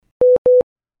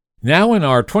Now in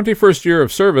our 21st year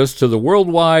of service to the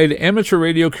worldwide amateur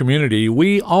radio community,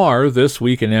 we are This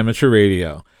Week in Amateur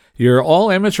Radio, your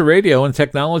all-amateur radio and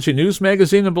technology news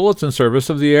magazine and bulletin service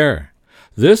of the air.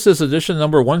 This is edition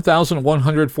number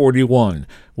 1141,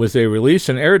 with a release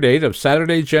and air date of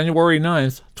Saturday, January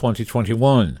 9th,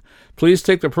 2021. Please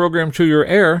take the program to your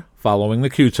air following the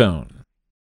Q-tone.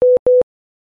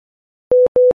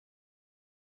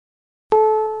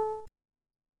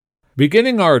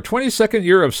 Beginning our 22nd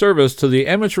year of service to the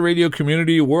amateur radio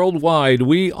community worldwide,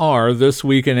 we are This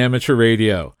Week in Amateur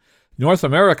Radio, North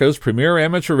America's premier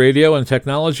amateur radio and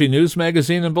technology news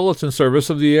magazine and bulletin service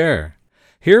of the air.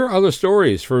 Here are the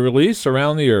stories for release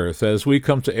around the earth as we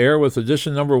come to air with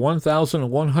edition number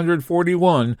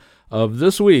 1141 of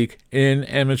This Week in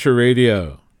Amateur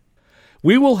Radio.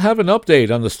 We will have an update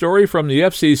on the story from the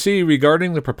FCC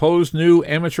regarding the proposed new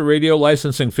amateur radio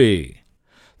licensing fee.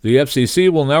 The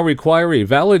FCC will now require a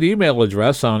valid email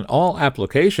address on all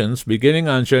applications beginning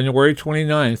on January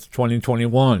 29,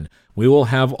 2021. We will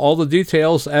have all the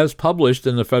details as published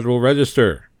in the Federal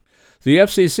Register. The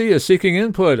FCC is seeking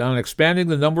input on expanding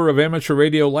the number of amateur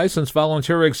radio licensed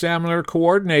volunteer examiner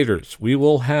coordinators. We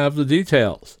will have the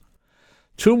details.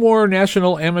 2 more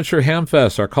National Amateur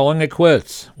Hamfests are calling it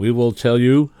quits. We will tell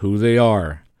you who they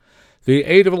are. The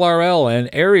ARRL and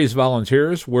Aries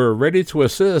volunteers were ready to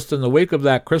assist in the wake of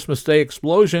that Christmas Day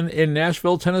explosion in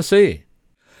Nashville, Tennessee.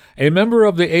 A member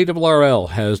of the ARRL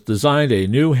has designed a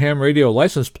new ham radio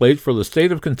license plate for the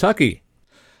state of Kentucky.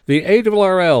 The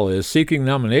ARRL is seeking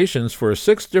nominations for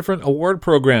 6 different award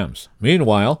programs.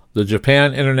 Meanwhile, the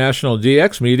Japan International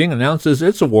DX meeting announces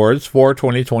its awards for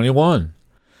 2021.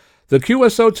 The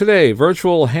QSO Today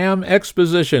Virtual Ham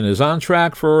Exposition is on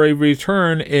track for a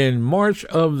return in March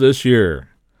of this year.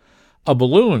 A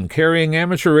balloon carrying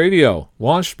amateur radio,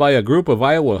 launched by a group of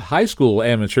Iowa high school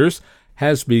amateurs,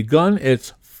 has begun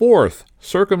its 4th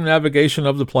circumnavigation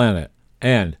of the planet.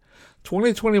 And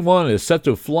 2021 is set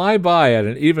to fly by at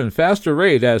an even faster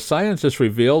rate as scientists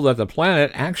reveal that the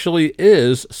planet actually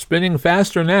is spinning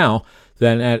faster now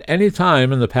than at any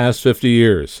time in the past 50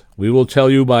 years. We will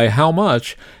tell you by how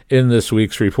much in this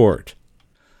week's report.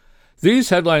 These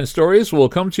headline stories will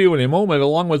come to you in a moment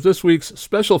along with this week's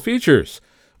special features.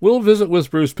 We'll visit with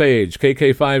Bruce Page,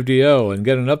 KK5DO, and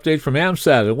get an update from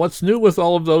AMSAT and what's new with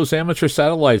all of those amateur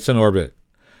satellites in orbit.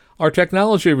 Our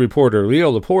technology reporter, Leo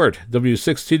Laporte,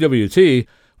 W6TWT,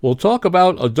 will talk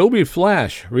about Adobe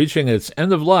Flash reaching its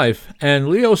end of life, and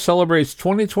Leo celebrates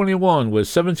 2021 with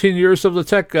 17 years of the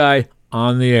tech guy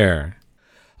on the air.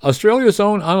 Australia's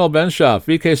own Arnold Benshoff,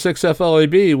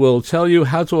 VK6FLAB, will tell you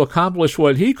how to accomplish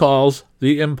what he calls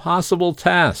the impossible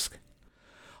task.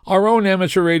 Our own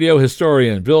amateur radio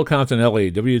historian, Bill Continelli,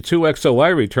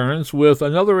 W2XOI, returns with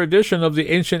another edition of the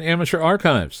Ancient Amateur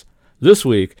Archives. This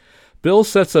week, Bill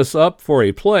sets us up for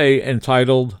a play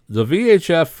entitled The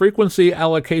VHF Frequency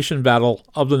Allocation Battle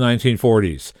of the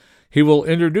 1940s. He will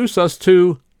introduce us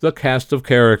to the cast of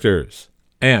characters.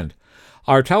 And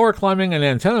our tower climbing and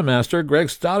antenna master, Greg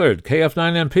Stoddard,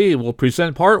 KF9MP, will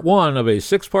present part 1 of a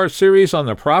 6-part series on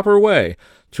the proper way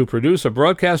to produce a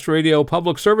broadcast radio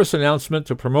public service announcement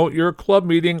to promote your club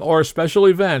meeting or special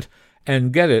event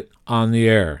and get it on the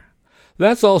air.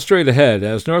 That's all straight ahead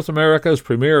as North America's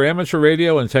premier amateur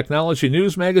radio and technology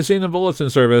news magazine and bulletin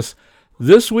service,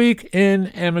 This Week in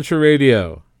Amateur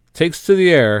Radio, takes to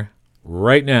the air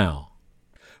right now.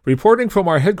 Reporting from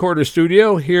our headquarters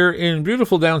studio here in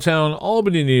beautiful downtown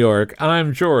Albany, New York,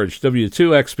 I'm George,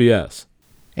 W2XBS.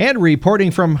 And reporting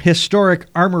from historic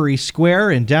Armory Square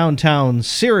in downtown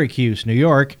Syracuse, New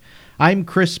York, I'm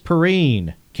Chris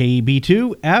Perrine,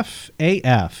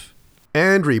 KEB2FAF.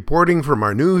 And reporting from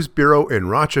our news bureau in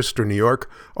Rochester, New York,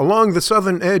 along the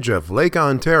southern edge of Lake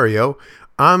Ontario,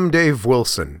 I'm Dave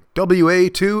Wilson,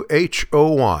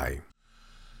 WA2HOY.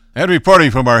 And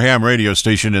reporting from our ham radio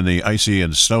station in the icy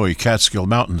and snowy Catskill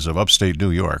Mountains of upstate New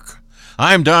York,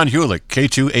 I'm Don Hulick,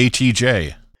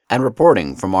 K2ATJ. And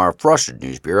reporting from our Frustrated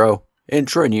News Bureau in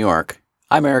Troy, New York,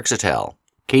 I'm Eric Sattel,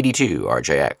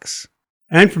 KD2RJX.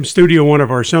 And from Studio 1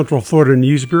 of our Central Florida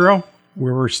News Bureau,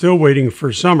 where we're still waiting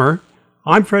for summer,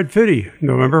 I'm Fred Fitty,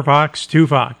 November Fox 2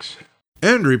 Fox.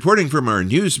 And reporting from our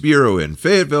News Bureau in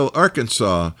Fayetteville,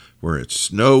 Arkansas, where it's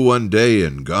snow one day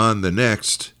and gone the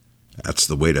next. That's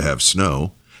the way to have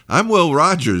snow. I'm Will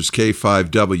Rogers,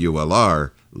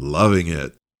 K5WLR, loving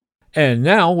it. And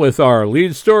now, with our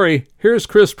lead story, here's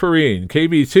Chris Perrine,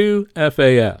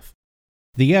 KB2FAF.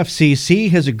 The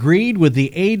FCC has agreed with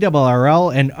the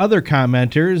ARRL and other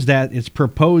commenters that its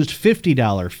proposed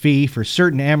 $50 fee for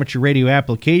certain amateur radio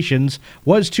applications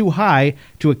was too high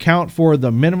to account for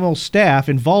the minimal staff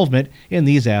involvement in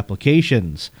these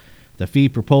applications. The fee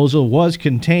proposal was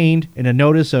contained in a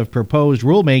notice of proposed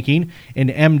rulemaking in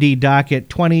MD Docket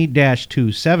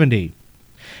 20-270.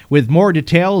 With more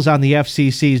details on the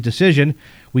FCC's decision,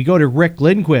 we go to Rick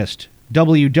Lindquist,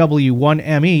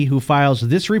 WW1ME, who files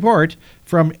this report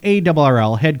from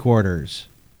ARRL headquarters.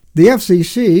 The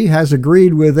FCC has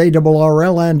agreed with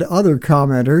ARRL and other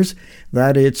commenters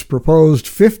that its proposed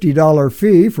 $50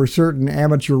 fee for certain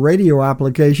amateur radio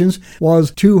applications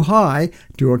was too high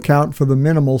to account for the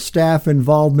minimal staff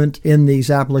involvement in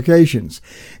these applications.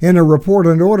 In a report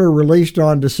and order released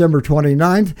on December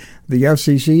 29th, the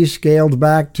FCC scaled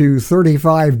back to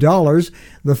 $35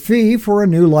 the fee for a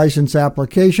new license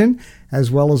application, as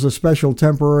well as a special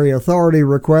temporary authority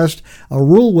request, a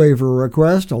rule waiver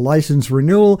request, a license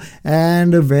renewal,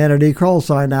 and a vanity call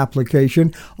sign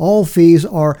application. All fees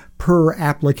are per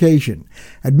application.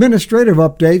 Administrative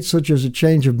updates such as a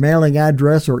change of mailing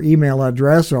address or email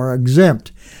address are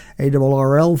exempt.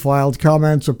 ARRL filed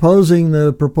comments opposing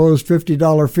the proposed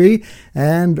 $50 fee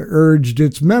and urged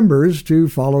its members to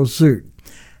follow suit.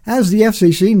 As the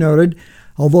FCC noted,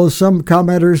 although some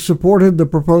commenters supported the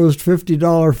proposed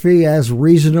 $50 fee as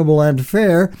reasonable and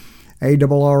fair,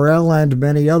 ARRL and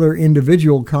many other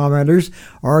individual commenters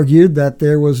argued that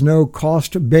there was no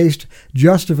cost-based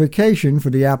justification for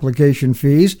the application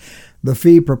fees. The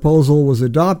fee proposal was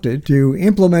adopted to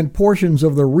implement portions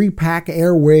of the Repack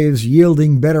Airwaves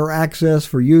Yielding Better Access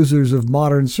for Users of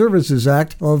Modern Services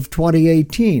Act of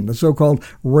 2018, the so-called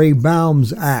Ray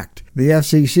Baums Act. The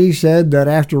FCC said that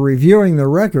after reviewing the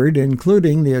record,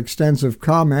 including the extensive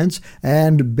comments,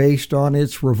 and based on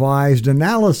its revised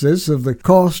analysis of the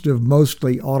cost of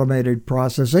mostly automated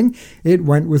processing, it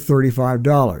went with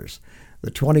 $35. The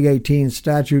 2018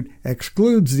 statute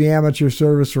excludes the amateur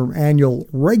service from annual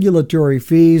regulatory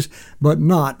fees, but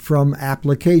not from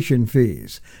application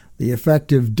fees. The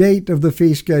effective date of the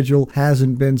fee schedule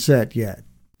hasn't been set yet.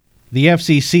 The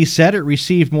FCC said it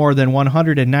received more than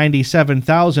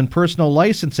 197,000 personal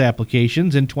license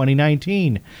applications in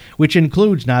 2019, which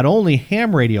includes not only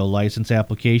ham radio license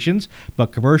applications,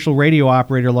 but commercial radio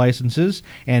operator licenses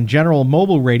and general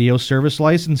mobile radio service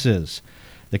licenses.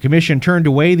 The Commission turned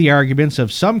away the arguments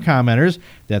of some commenters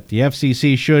that the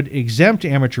FCC should exempt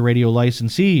amateur radio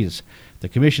licensees. The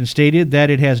Commission stated that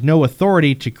it has no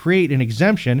authority to create an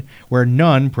exemption where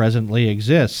none presently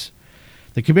exists.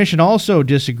 The Commission also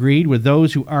disagreed with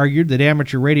those who argued that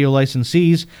amateur radio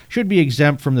licensees should be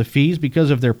exempt from the fees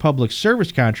because of their public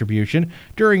service contribution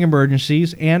during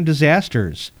emergencies and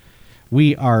disasters.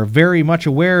 We are very much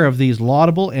aware of these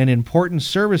laudable and important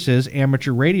services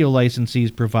amateur radio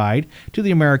licensees provide to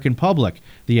the American public,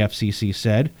 the FCC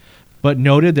said, but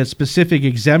noted that specific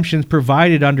exemptions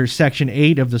provided under Section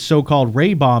 8 of the so-called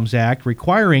Ray Baums Act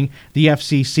requiring the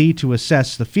FCC to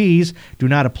assess the fees do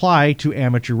not apply to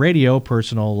amateur radio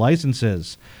personal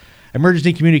licenses.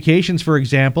 Emergency communications, for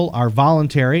example, are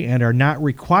voluntary and are not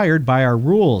required by our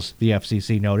rules, the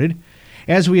FCC noted.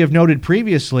 As we have noted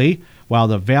previously, while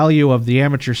the value of the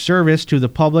amateur service to the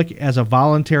public as a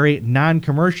voluntary,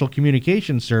 non-commercial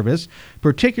communication service,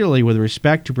 particularly with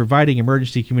respect to providing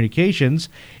emergency communications,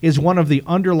 is one of the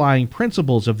underlying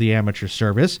principles of the amateur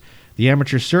service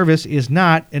is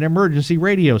not an emergency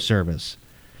radio service.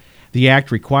 The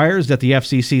Act requires that the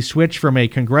FCC switch from a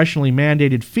congressionally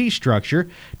mandated fee structure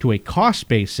to a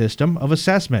cost-based system of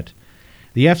assessment.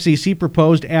 The FCC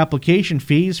proposed application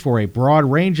fees for a broad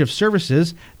range of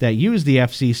services that use the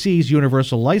FCC's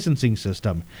universal licensing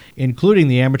system, including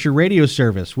the amateur radio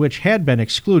service, which had been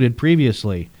excluded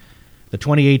previously. The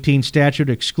 2018 statute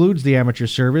excludes the amateur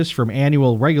service from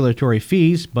annual regulatory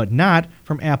fees, but not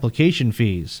from application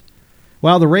fees.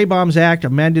 While the Ray Baums Act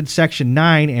amended Section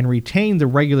 9 and retained the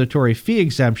regulatory fee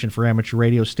exemption for amateur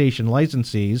radio station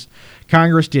licensees,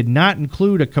 Congress did not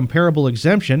include a comparable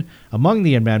exemption among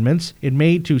the amendments it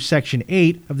made to Section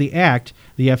 8 of the Act,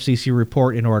 the FCC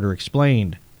report and order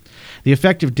explained. The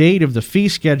effective date of the fee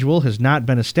schedule has not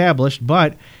been established,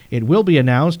 but it will be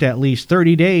announced at least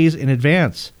 30 days in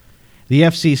advance. The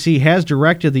FCC has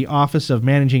directed the Office of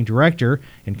Managing Director,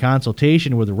 in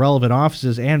consultation with the relevant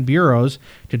offices and bureaus,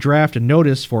 to draft a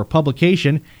notice for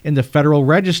publication in the Federal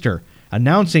Register,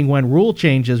 announcing when rule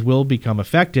changes will become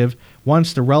effective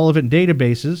once the relevant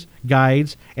databases,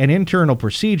 guides, and internal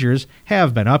procedures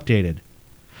have been updated.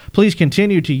 Please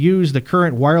continue to use the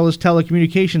current wireless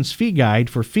telecommunications fee guide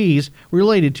for fees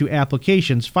related to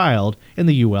applications filed in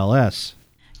the ULS.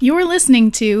 You're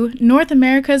listening to North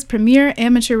America's premier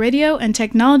amateur radio and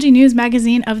technology news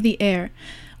magazine of the air.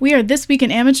 We are This Week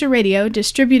in Amateur Radio,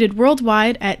 distributed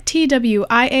worldwide at twiar.net.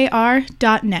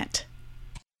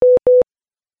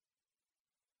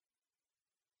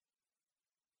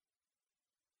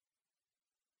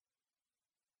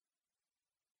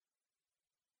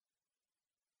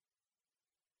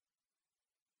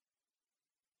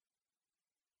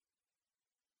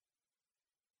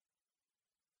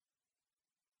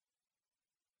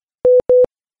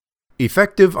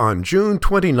 Effective on June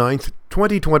 29,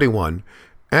 2021,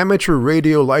 amateur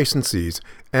radio licensees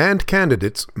and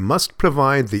candidates must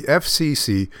provide the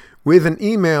FCC with an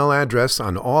email address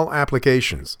on all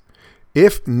applications.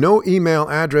 If no email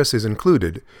address is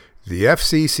included, the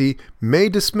FCC may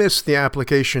dismiss the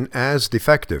application as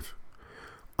defective.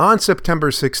 On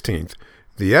September 16th,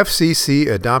 the FCC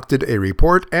adopted a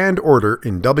report and order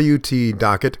in WT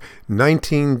Docket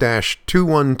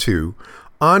 19-212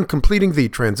 on completing the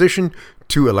transition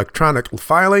to electronic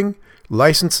filing,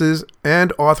 licenses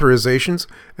and authorizations,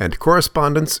 and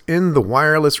correspondence in the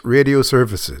wireless radio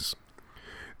services.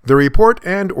 The report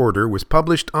and order was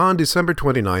published on December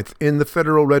 29th in the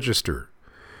Federal Register.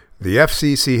 The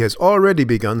FCC has already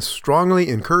begun strongly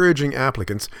encouraging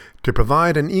applicants to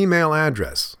provide an email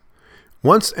address.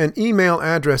 Once an email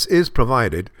address is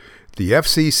provided, the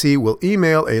FCC will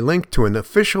email a link to an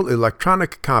official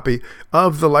electronic copy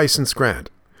of the license grant.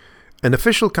 An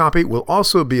official copy will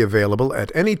also be available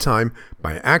at any time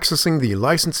by accessing the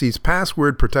licensee's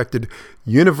password-protected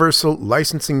Universal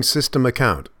Licensing System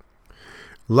account.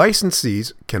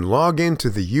 Licensees can log into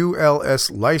the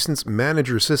ULS License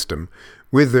Manager system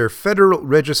with their Federal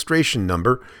Registration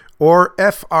Number or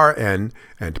FRN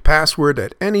and password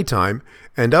at any time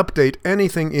and update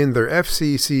anything in their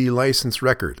FCC license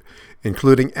record,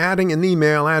 including adding an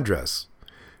email address.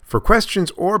 For questions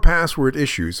or password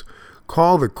issues,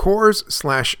 call the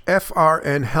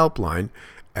CORS/FRN helpline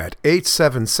at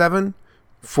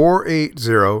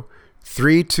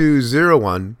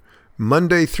 877-480-3201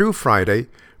 Monday through Friday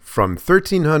from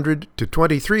 1300 to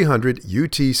 2300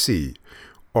 UTC,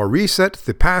 or reset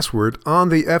the password on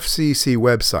the FCC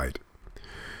website.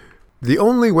 The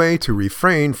only way to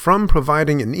refrain from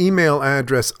providing an email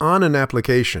address on an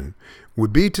application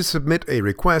would be to submit a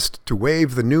request to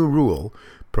waive the new rule,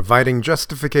 providing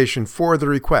justification for the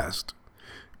request.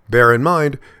 Bear in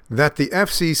mind that the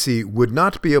FCC would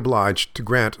not be obliged to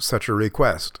grant such a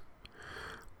request.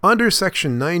 Under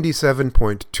Section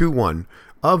 97.21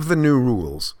 of the new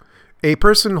rules, a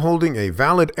person holding a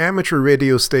valid amateur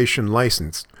radio station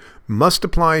license must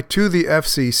apply to the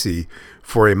FCC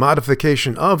for a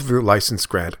modification of the license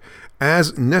grant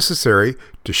as necessary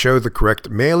to show the correct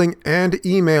mailing and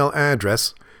email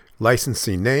address,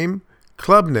 licensee name,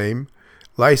 club name,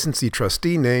 licensee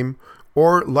trustee name,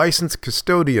 or license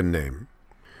custodian name.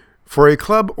 For a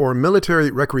club or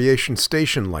military recreation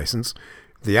station license,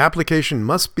 the application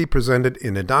must be presented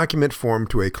in a document form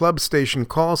to a club station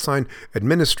call sign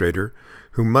administrator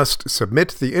who must submit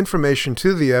the information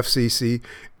to the FCC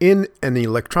in an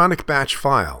electronic batch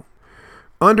file.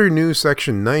 Under new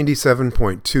Section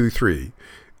 97.23,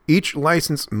 each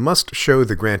license must show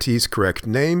the grantee's correct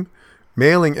name,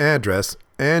 mailing address,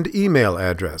 and email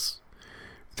address.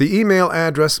 The email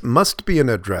address must be an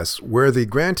address where the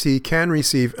grantee can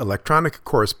receive electronic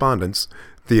correspondence,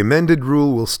 the amended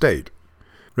rule will state.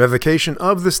 Revocation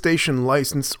of the station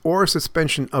license or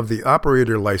suspension of the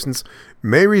operator license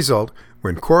may result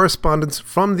when correspondence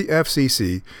from the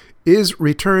FCC is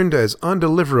returned as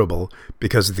undeliverable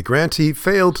because the grantee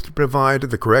failed to provide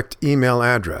the correct email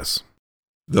address.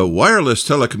 The Wireless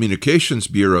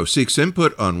Telecommunications Bureau seeks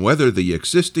input on whether the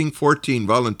existing 14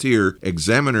 volunteer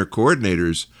examiner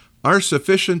coordinators are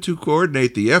sufficient to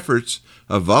coordinate the efforts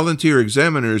of volunteer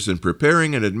examiners in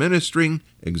preparing and administering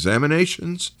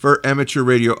examinations for amateur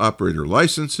radio operator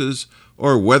licenses,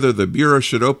 or whether the Bureau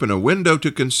should open a window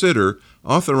to consider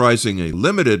authorizing a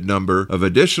limited number of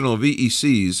additional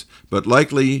VECs, but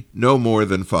likely no more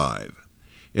than 5.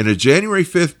 In a January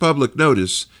 5th public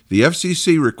notice, the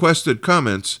FCC requested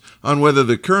comments on whether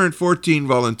the current 14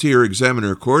 volunteer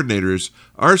examiner coordinators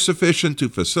are sufficient to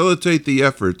facilitate the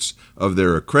efforts of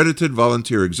their accredited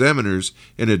volunteer examiners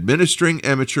in administering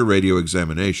amateur radio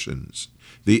examinations.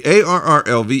 The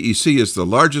ARRL VEC is the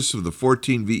largest of the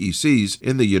 14 VECs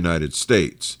in the United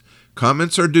States.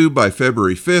 Comments are due by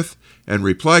February 5th, and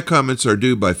reply comments are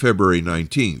due by February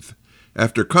 19th.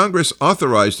 After Congress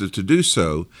authorized it to do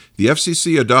so, the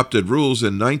FCC adopted rules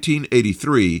in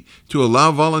 1983 to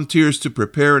allow volunteers to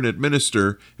prepare and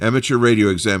administer amateur radio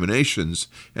examinations,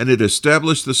 and it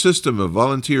established the system of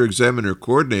volunteer examiner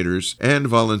coordinators and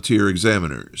volunteer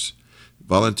examiners.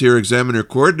 Volunteer examiner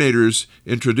coordinators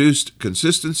introduced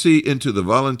consistency into the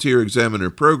volunteer examiner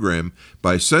program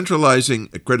by centralizing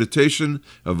accreditation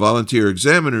of volunteer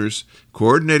examiners,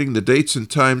 coordinating the dates and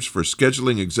times for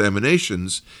scheduling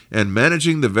examinations, and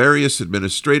managing the various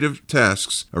administrative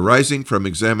tasks arising from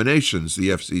examinations, the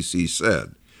FCC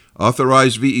said.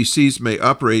 Authorized VECs may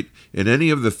operate in any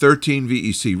of the 13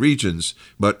 VEC regions,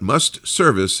 but must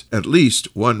service at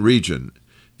least one region.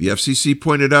 The FCC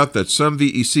pointed out that some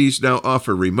VECs now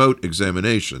offer remote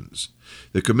examinations.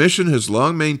 The Commission has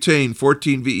long maintained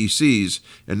 14 VECs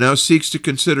and now seeks to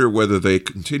consider whether they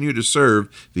continue to serve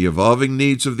the evolving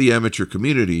needs of the amateur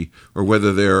community or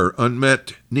whether there are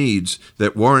unmet needs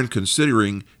that warrant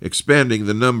considering expanding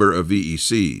the number of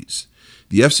VECs.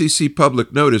 The FCC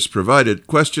public notice provided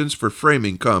questions for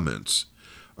framing comments.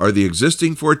 Are the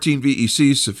existing 14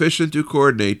 VECs sufficient to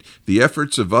coordinate the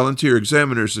efforts of volunteer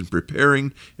examiners in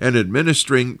preparing and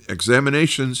administering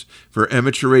examinations for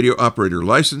amateur radio operator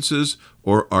licenses,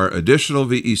 or are additional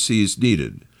VECs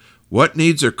needed? What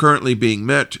needs are currently being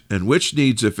met, and which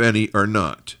needs, if any, are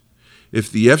not?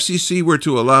 If the FCC were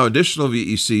to allow additional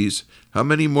VECs, how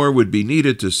many more would be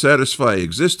needed to satisfy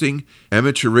existing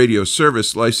amateur radio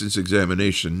service license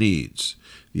examination needs?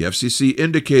 The FCC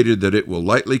indicated that it will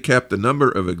lightly cap the number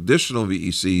of additional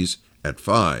VECs at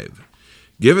 5.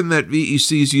 Given that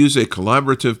VECs use a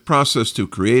collaborative process to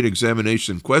create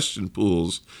examination question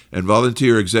pools and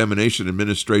volunteer examination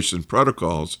administration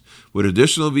protocols, would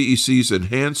additional VECs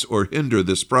enhance or hinder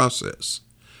this process?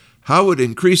 How would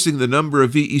increasing the number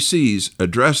of VECs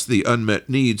address the unmet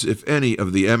needs, if any,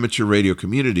 of the amateur radio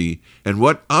community, and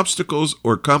what obstacles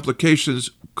or complications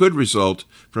could result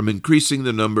from increasing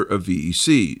the number of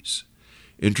VECs?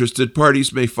 Interested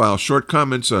parties may file short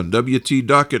comments on WT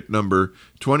docket number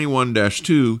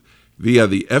 21-2 via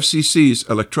the FCC's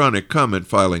electronic comment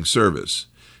filing service.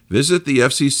 Visit the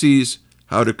FCC's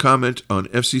How to Comment on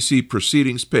FCC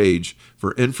Proceedings page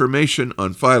for information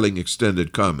on filing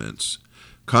extended comments.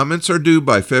 Comments are due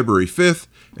by February 5th,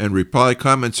 and reply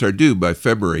comments are due by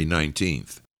February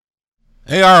 19th.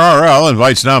 ARRL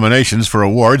invites nominations for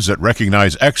awards that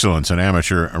recognize excellence in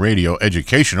amateur radio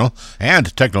educational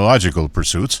and technological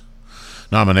pursuits.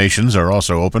 Nominations are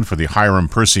also open for the Hiram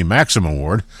Percy Maxim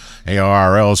Award,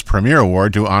 ARRL's premier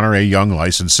award to honor a young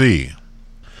licensee.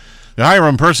 The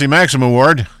Hiram Percy Maxim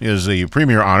Award is the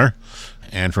premier honor,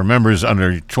 and for members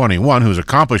under 21 whose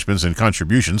accomplishments and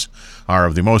contributions are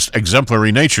of the most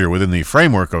exemplary nature within the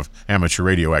framework of amateur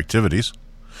radio activities.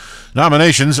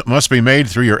 Nominations must be made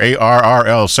through your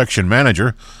ARRL section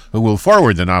manager, who will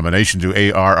forward the nomination to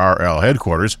ARRL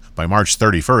headquarters by March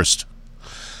 31st.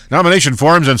 Nomination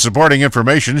forms and supporting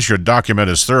information should document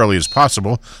as thoroughly as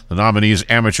possible the nominee's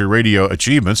amateur radio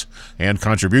achievements and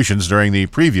contributions during the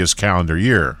previous calendar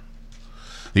year.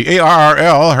 The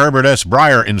ARRL Herbert S.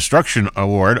 Breyer Instruction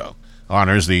Award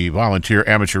honors the volunteer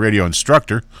amateur radio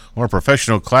instructor or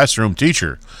professional classroom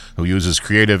teacher who uses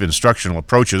creative instructional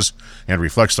approaches and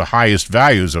reflects the highest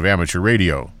values of amateur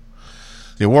radio.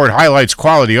 The award highlights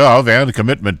quality of and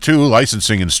commitment to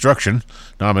licensing instruction.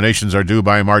 Nominations are due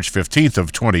by March 15th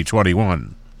of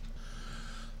 2021.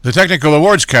 The technical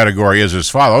awards category is as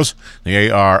follows. The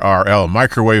ARRL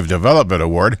Microwave Development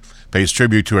Award pays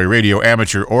tribute to a radio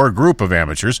amateur or group of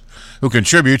amateurs who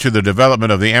contribute to the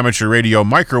development of the amateur radio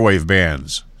microwave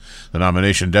bands. The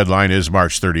nomination deadline is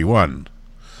March 31.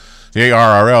 The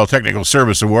ARRL Technical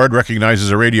Service Award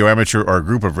recognizes a radio amateur or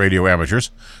group of radio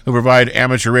amateurs who provide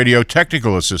amateur radio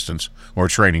technical assistance or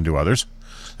training to others.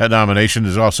 That nomination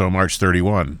is also March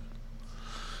 31.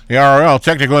 The ARRL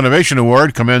Technical Innovation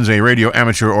Award commends a radio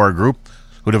amateur or group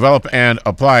who develop and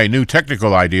apply new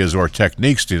technical ideas or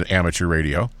techniques to amateur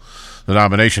radio. The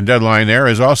nomination deadline there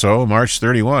is also March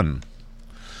 31.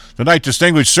 The Knight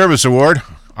Distinguished Service Award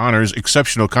honors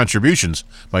exceptional contributions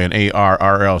by an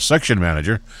ARRL section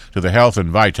manager to the health and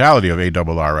vitality of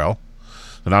ARRL.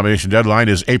 The nomination deadline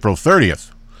is April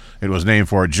 30th. It was named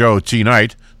for Joe T.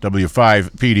 Knight,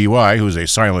 W5PDY, who is a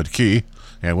silent key,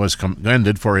 and was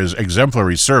commended for his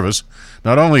exemplary service,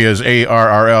 not only as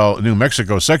ARRL New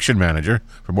Mexico section manager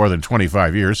for more than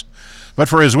 25 years, but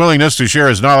for his willingness to share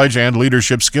his knowledge and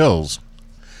leadership skills.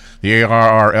 The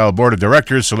ARRL Board of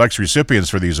Directors selects recipients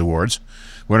for these awards.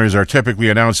 Winners are typically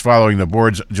announced following the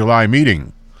board's July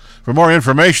meeting. For more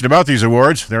information about these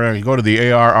awards, go to the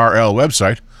ARRL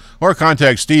website or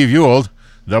contact Steve Ewald,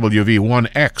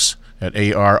 WV1X, at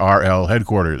ARRL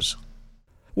headquarters.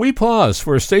 We pause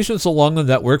for stations along the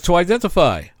network to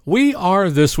identify. We are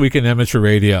This Week in Amateur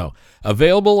Radio,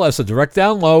 available as a direct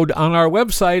download on our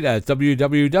website at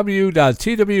www.twiar.net.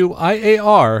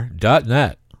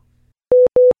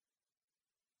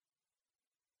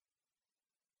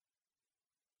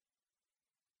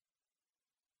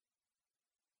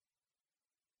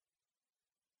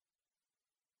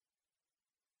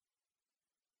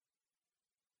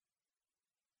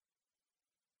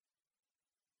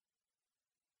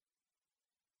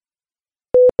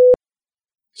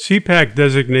 CPAC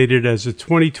designated as the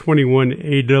 2021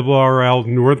 ARRL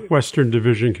Northwestern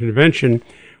Division Convention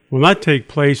will not take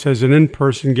place as an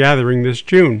in-person gathering this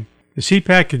June. The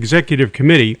CPAC Executive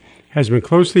Committee has been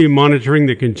closely monitoring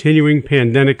the continuing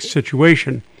pandemic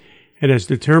situation and has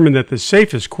determined that the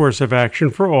safest course of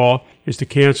action for all is to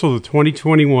cancel the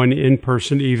 2021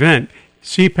 in-person event.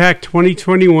 CPAC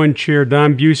 2021 Chair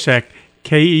Don Busek,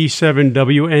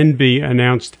 KE7WNB,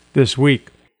 announced this week.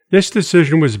 This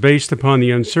decision was based upon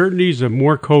the uncertainties of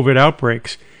more COVID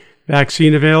outbreaks,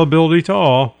 vaccine availability to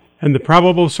all, and the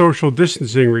probable social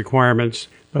distancing requirements.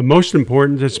 But most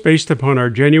important, it's based upon our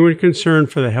genuine concern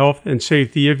for the health and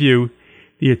safety of you,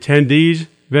 the attendees,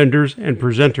 vendors, and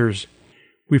presenters.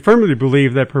 We firmly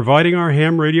believe that providing our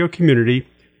ham radio community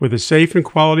with a safe and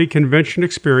quality convention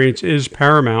experience is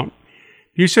paramount.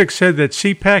 Busek said that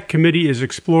CPAC committee is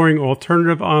exploring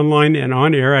alternative online and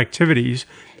on-air activities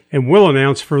and will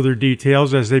announce further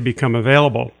details as they become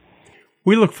available.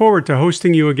 We look forward to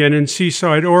hosting you again in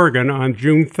Seaside, Oregon on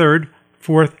June 3rd,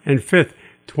 4th, and 5th,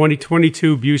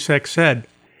 2022, Busek said.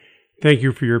 Thank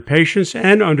you for your patience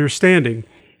and understanding,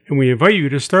 and we invite you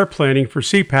to start planning for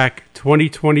CPAC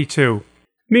 2022.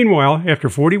 Meanwhile, after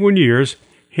 41 years,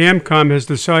 Hamcom has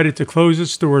decided to close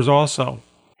its doors also.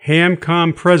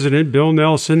 Hamcom President Bill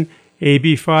Nelson,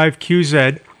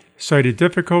 AB5QZ, cited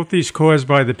difficulties caused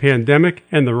by the pandemic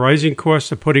and the rising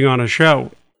cost of putting on a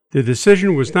show. The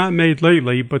decision was not made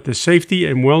lately, but the safety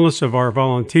and wellness of our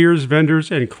volunteers, vendors,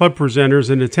 and club presenters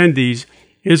and attendees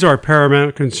is our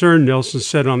paramount concern, Nelson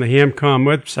said on the Hamcom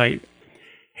website.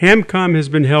 Hamcom has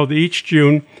been held each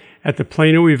June at the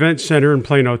Plano Event Center in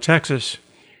Plano, Texas.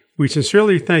 We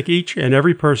sincerely thank each and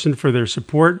every person for their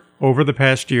support over the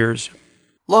past years.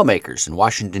 Lawmakers in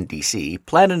Washington, D.C.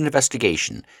 plan an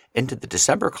investigation into the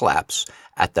December collapse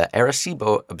at the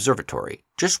Arecibo Observatory,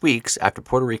 just weeks after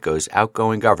Puerto Rico's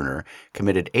outgoing governor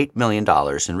committed $8 million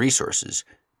in resources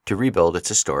to rebuild its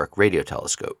historic radio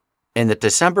telescope. In the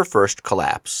December 1st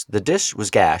collapse, the dish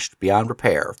was gashed beyond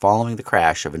repair following the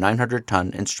crash of a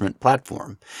 900-ton instrument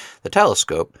platform. The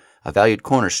telescope, a valued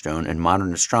cornerstone in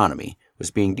modern astronomy,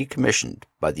 was being decommissioned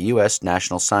by the U.S.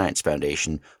 National Science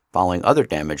Foundation following other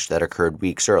damage that occurred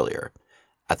weeks earlier.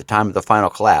 At the time of the final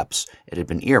collapse, it had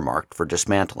been earmarked for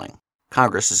dismantling.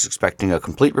 Congress is expecting a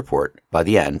complete report by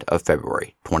the end of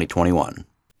February 2021.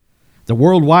 The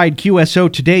worldwide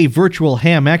QSO Today Virtual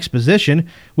Ham Exposition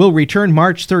will return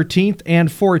March 13th and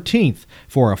 14th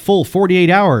for a full 48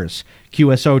 hours.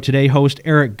 QSO Today host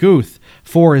Eric Guth,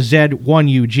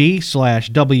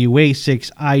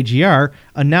 4Z1UG/WA6IGR,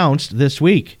 announced this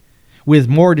week. With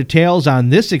more details on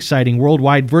this exciting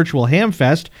worldwide virtual ham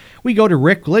fest, we go to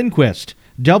Rick Lindquist,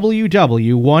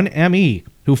 WW1ME,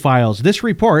 who files this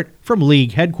report from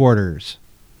League headquarters.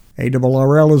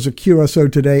 ARRL is a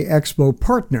QSO Today Expo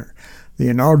partner. The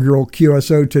inaugural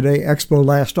QSO Today Expo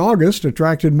last August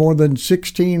attracted more than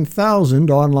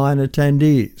 16,000 online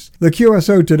attendees. The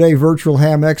QSO Today Virtual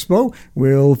Ham Expo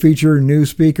will feature new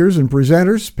speakers and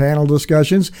presenters, panel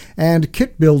discussions, and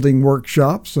kit-building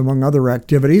workshops, among other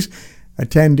activities.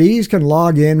 Attendees can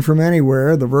log in from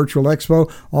anywhere. The virtual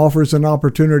expo offers an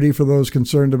opportunity for those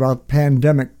concerned about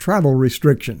pandemic travel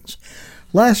restrictions.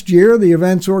 Last year, the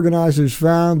event's organizers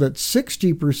found that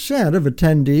 60% of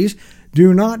attendees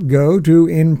do not go to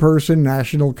in-person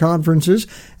national conferences,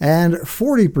 and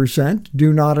 40%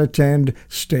 do not attend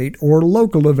state or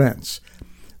local events.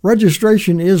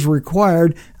 Registration is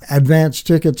required. Advance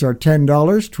tickets are $10,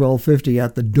 $12.50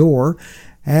 at the door,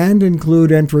 and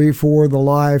include entry for the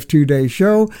live 2-day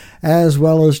show, as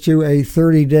well as to a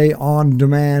 30-day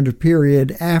on-demand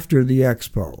period after the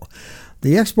expo.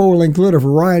 The expo will include a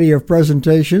variety of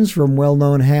presentations from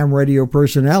well-known ham radio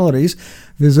personalities.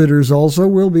 Visitors also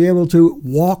will be able to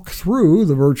walk through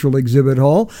the virtual exhibit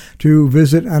hall to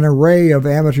visit an array of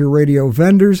amateur radio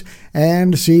vendors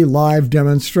and see live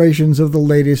demonstrations of the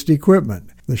latest equipment.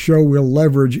 The show will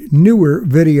leverage newer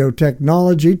video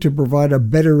technology to provide a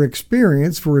better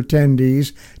experience for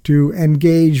attendees to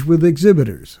engage with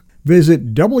exhibitors.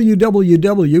 Visit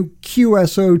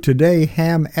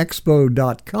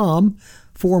www.qsotodayhamexpo.com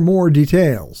for more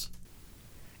details.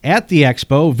 At the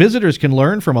expo, visitors can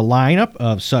learn from a lineup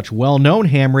of such well-known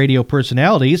ham radio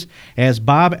personalities as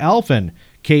Bob Alphin,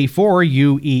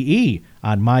 K4UEE,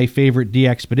 on My Favorite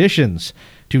DXpeditions,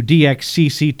 to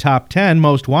DXCC Top 10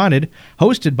 Most Wanted,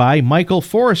 hosted by Michael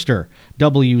Forrester,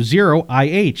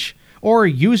 W0IH, or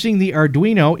Using the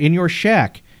Arduino in Your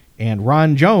Shack, and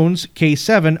Ron Jones,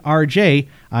 K7RJ,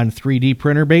 on 3D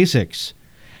Printer Basics.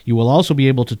 You will also be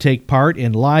able to take part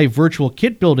in live virtual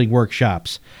kit building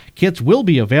workshops. Kits will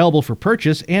be available for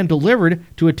purchase and delivered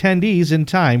to attendees in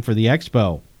time for the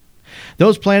expo.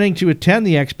 Those planning to attend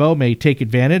the expo may take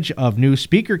advantage of new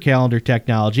speaker calendar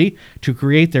technology to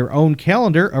create their own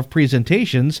calendar of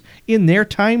presentations in their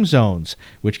time zones,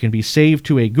 which can be saved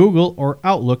to a Google or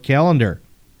Outlook calendar.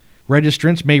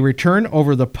 Registrants may return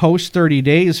over the post 30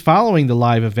 days following the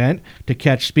live event to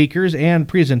catch speakers and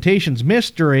presentations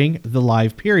missed during the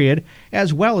live period,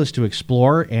 as well as to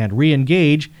explore and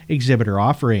re-engage exhibitor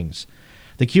offerings.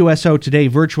 The QSO Today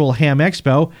Virtual Ham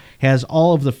Expo has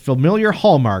all of the familiar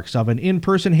hallmarks of an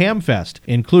in-person ham fest,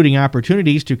 including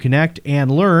opportunities to connect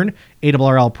and learn,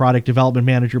 ARRL Product Development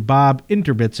Manager Bob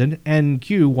Interbitson,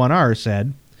 NQ1R,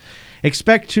 said.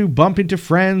 Expect to bump into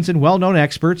friends and well-known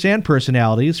experts and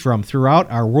personalities from throughout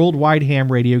our worldwide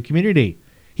ham radio community.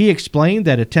 He explained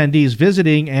that attendees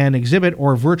visiting an exhibit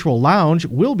or virtual lounge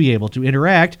will be able to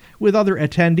interact with other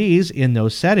attendees in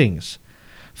those settings.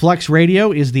 Flex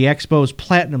Radio is the Expo's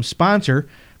platinum sponsor.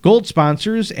 Gold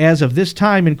sponsors as of this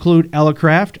time include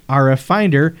Elecraft, RF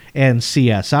Finder, and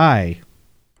CSI.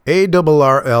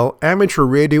 ARRL Amateur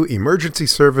Radio Emergency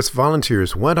Service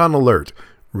volunteers went on alert,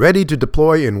 ready to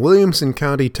deploy in Williamson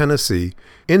County, Tennessee,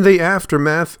 in the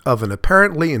aftermath of an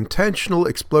apparently intentional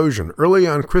explosion early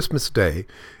on Christmas Day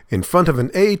in front of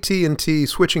an AT&T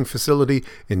switching facility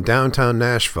in downtown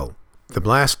Nashville. The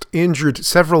blast injured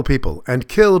several people and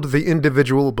killed the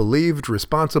individual believed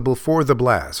responsible for the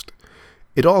blast.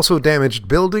 It also damaged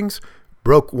buildings,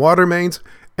 broke water mains,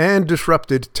 and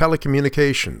disrupted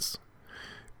telecommunications.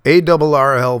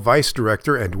 ARRL Vice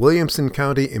Director and Williamson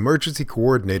County Emergency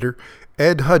Coordinator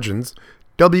Ed Hudgens,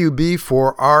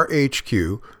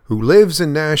 WB4RHQ, who lives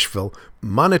in Nashville,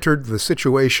 monitored the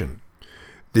situation.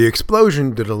 The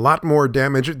explosion did a lot more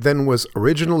damage than was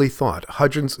originally thought,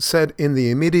 Hudgens said in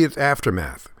the immediate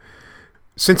aftermath.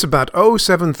 Since about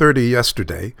 07:30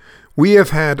 yesterday, we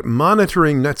have had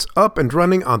monitoring nets up and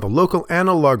running on the local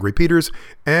analog repeaters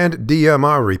and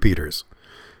DMR repeaters.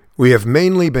 We have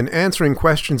mainly been answering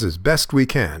questions as best we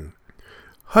can.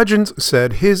 Hudgens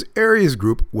said his areas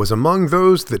group was among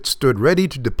those that stood ready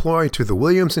to deploy to the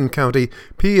Williamson County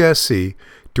PSC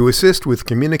to assist with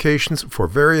communications for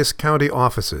various county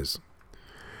offices.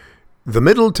 The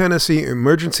Middle Tennessee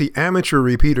Emergency Amateur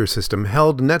Repeater System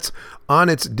held nets on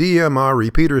its DMR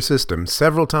repeater system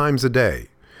several times a day.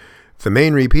 The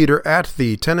main repeater at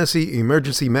the Tennessee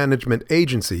Emergency Management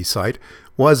Agency site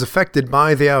was affected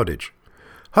by the outage.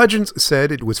 Hudgens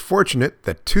said it was fortunate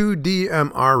that 2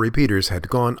 DMR repeaters had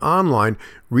gone online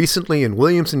recently in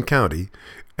Williamson County,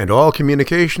 and all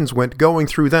communications went going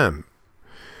through them.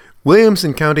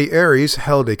 Williamson County Aries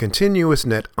held a continuous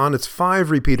net on its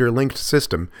 5-repeater linked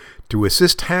system to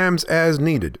assist hams as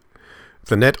needed.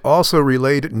 The net also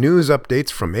relayed news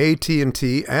updates from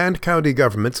AT&T and county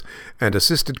governments and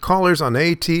assisted callers on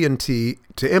AT&T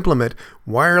to implement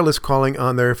wireless calling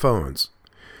on their phones.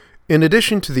 In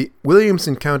addition to the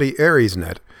Williamson County Aries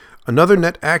net, another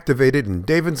net activated in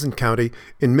Davidson County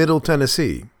in Middle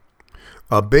Tennessee.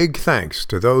 A big thanks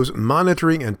to those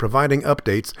monitoring and providing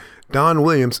updates, Don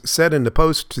Williams said in the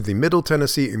post to the Middle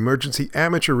Tennessee Emergency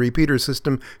Amateur Repeater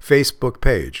System Facebook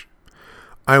page.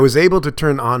 I was able to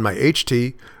turn on my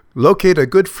HT, locate a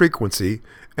good frequency,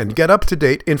 and get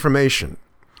up-to-date information.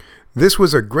 This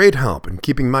was a great help in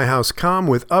keeping my house calm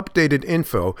with updated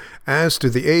info as to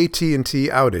the AT&T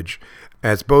outage,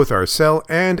 as both our cell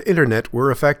and internet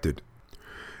were affected.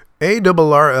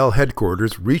 ARRL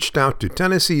headquarters reached out to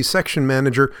Tennessee Section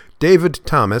Manager David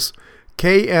Thomas,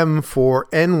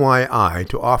 KM4NYI,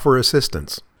 to offer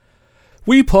assistance.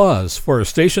 We pause for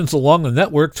stations along the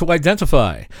network to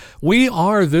identify. We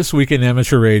are This Week in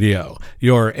Amateur Radio,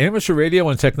 your amateur radio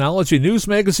and technology news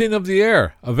magazine of the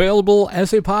air, available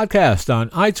as a podcast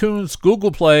on iTunes,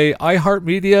 Google Play,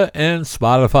 iHeartMedia, and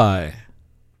Spotify.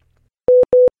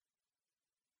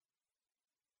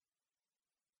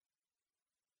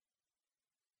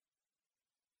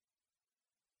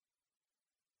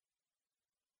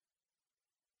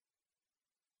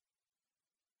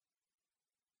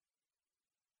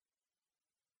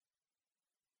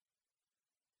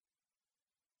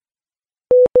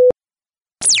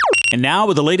 And now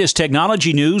with the latest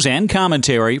technology news and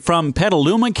commentary from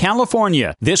Petaluma,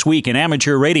 California. This Week in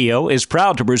Amateur Radio is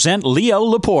proud to present Leo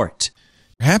Laporte.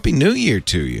 Happy New Year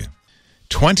to you.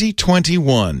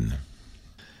 2021. I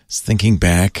was thinking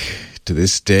back to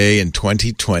this day in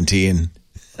 2020 and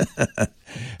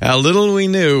how little we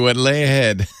knew what lay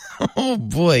ahead. Oh,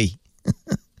 boy.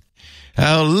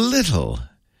 How little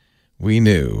we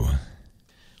knew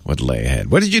what lay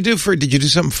ahead. What did you do did you do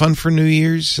something fun for New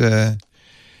Year's?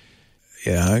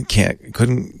 Yeah,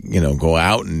 couldn't go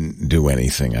out and do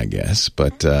anything, I guess.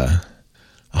 But I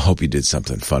hope you did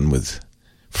something fun with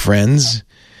friends.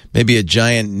 Maybe a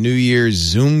giant New Year's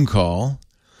Zoom call.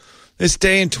 This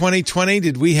day in 2020,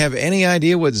 did we have any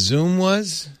idea what Zoom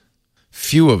was?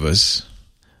 Few of us.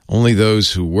 Only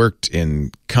those who worked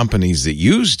in companies that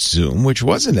used Zoom, which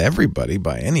wasn't everybody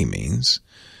by any means.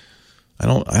 I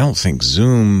don't think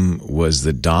Zoom was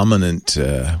the dominant,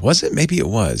 was it? Maybe it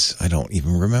was. I don't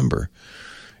even remember.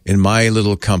 In my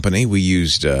little company, we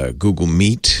used Google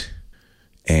Meet,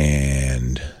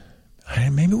 and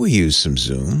maybe we used some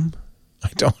Zoom. I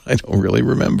don't really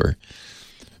remember.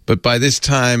 But by this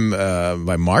time,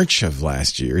 by March of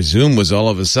last year, Zoom was all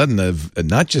of a sudden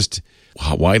not just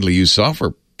a widely used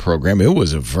software program, it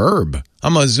was a verb.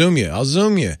 I'm going to Zoom you. I'll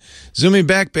Zoom you. Zoom me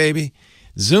back, baby.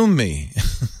 Zoom me.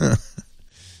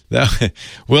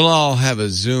 We'll all have a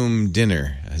Zoom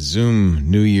dinner, a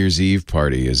Zoom New Year's Eve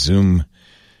party, a Zoom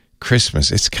Christmas.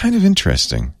 It's kind of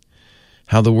interesting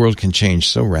how the world can change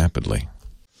so rapidly.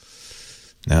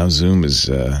 Now Zoom is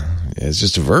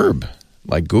just a verb,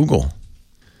 like Google,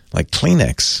 like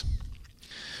Kleenex.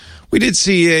 We did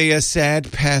see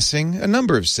a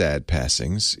number of sad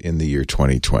passings in the year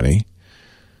 2020.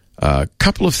 A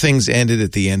couple of things ended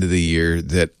at the end of the year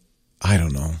that, I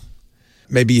don't know,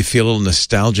 maybe you feel a little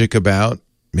nostalgic about,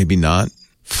 maybe not.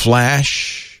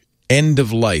 Flash, end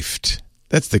of life.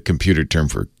 That's the computer term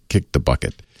for kick the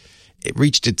bucket. It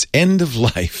reached its end of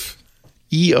life,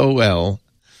 EOL,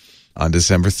 on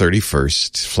December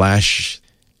 31st. Flash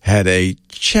had a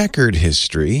checkered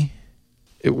history.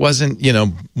 It wasn't,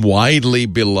 widely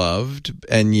beloved,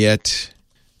 and yet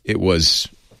it was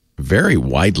very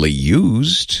widely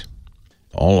used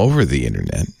all over the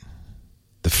internet.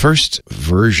 The first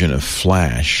version of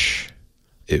Flash,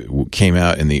 it came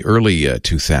out in the early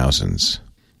 2000s.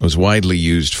 It was widely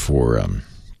used for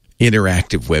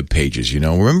interactive web pages.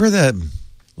 Remember that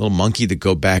little monkey that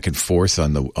go back and forth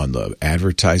on the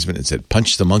advertisement and said,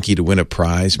 "Punch the monkey to win a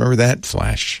prize"? Remember that?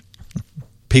 Flash.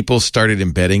 People started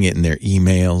embedding it in their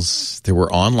emails. There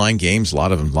were online games, a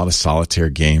lot of solitaire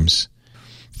games.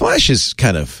 Flash is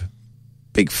kind of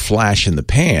big flash in the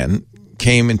pan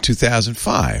came in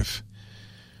 2005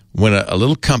 when a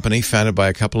little company founded by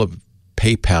a couple of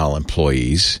PayPal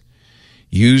employees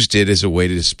used it as a way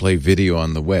to display video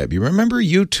on the web. You remember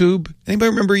YouTube? Anybody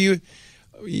remember you?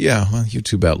 Yeah, well,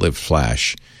 YouTube outlived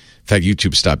Flash. In fact,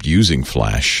 YouTube stopped using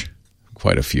Flash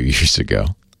quite a few years ago.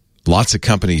 Lots of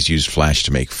companies used Flash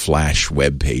to make Flash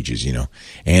web pages,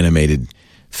 animated,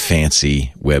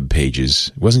 fancy web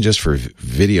pages. It wasn't just for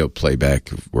video playback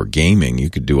or gaming. You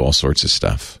could do all sorts of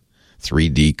stuff.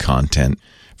 3D content,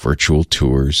 virtual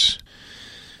tours.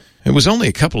 It was only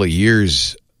a couple of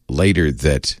years later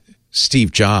that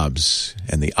Steve Jobs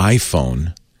and the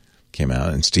iPhone came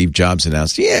out, and Steve Jobs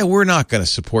announced, we're not going to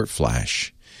support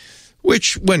Flash.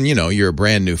 Which, when, you're a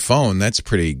brand new phone, that's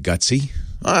pretty gutsy.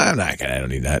 I don't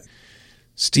need that.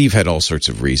 Steve had all sorts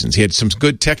of reasons. He had some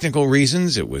good technical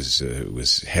reasons. It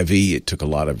was heavy. It took a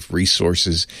lot of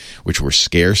resources, which were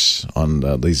scarce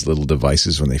on these little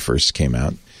devices when they first came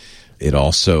out. It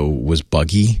also was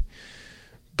buggy.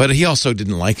 But he also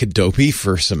didn't like Adobe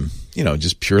for some,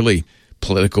 just purely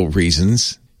political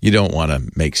reasons. You don't want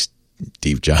to make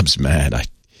Steve Jobs mad.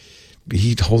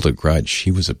 He'd hold a grudge.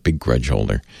 He was a big grudge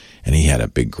holder, and he had a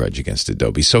big grudge against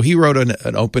Adobe. So he wrote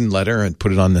an open letter and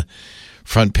put it on the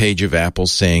front page of Apple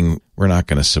saying, we're not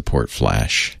going to support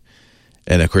Flash.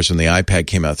 And, of course, when the iPad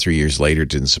came out 3 years later, it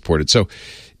didn't support it. So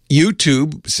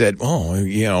YouTube said,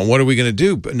 what are we going to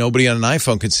do? But nobody on an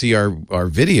iPhone could see our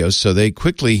videos, so they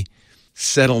quickly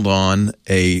settled on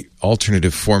a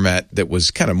alternative format that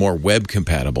was kind of more web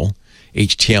compatible,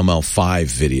 HTML5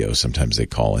 video, sometimes they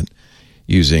call it,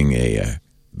 using a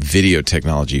video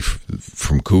technology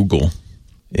from Google.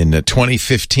 In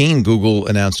 2015, Google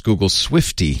announced Google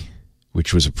Swifty,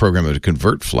 which was a program that would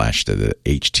convert Flash to the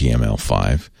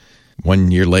HTML5.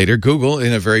 1 year later, Google,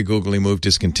 in a very googly move,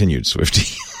 discontinued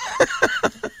Swifty.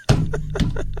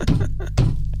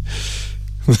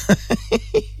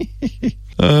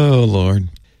 Oh, Lord.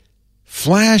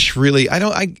 Flash really,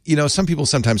 some people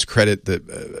sometimes credit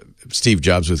Steve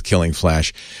Jobs with killing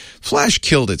Flash. Flash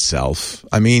killed itself.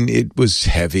 I mean, it was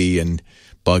heavy and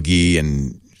buggy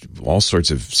and all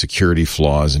sorts of security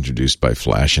flaws introduced by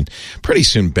Flash, and pretty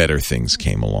soon better things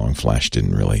came along. Flash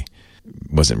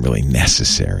wasn't really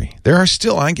necessary. There are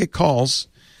still, I get calls,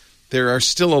 there are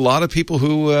still a lot of people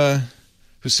who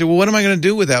say, well, what am I going to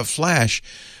do without Flash?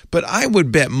 But I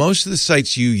would bet most of the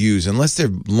sites you use, unless they're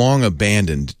long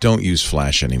abandoned, don't use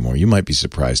Flash anymore. You might be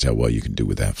surprised how well you can do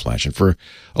without Flash. And for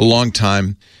a long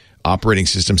time, operating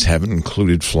systems haven't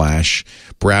included Flash.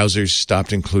 Browsers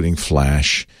stopped including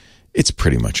Flash. It's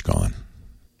pretty much gone.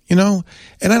 And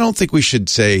I don't think we should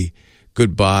say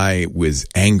goodbye with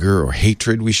anger or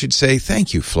hatred. We should say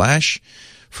thank you, Flash,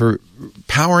 for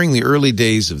powering the early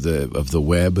days of the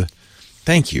web.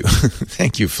 Thank you.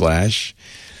 Thank you, Flash.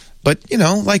 But,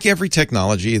 like every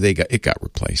technology, it got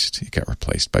replaced. It got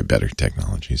replaced by better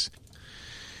technologies.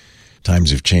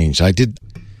 Times have changed. I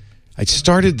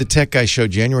started the Tech Guy Show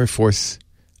January 4th,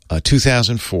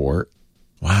 2004.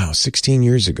 Wow, 16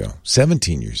 years ago.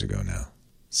 17 years ago now.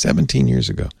 17 years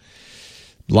ago.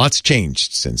 Lots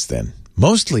changed since then.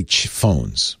 Mostly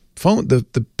phones.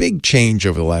 The big change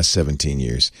over the last 17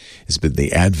 years has been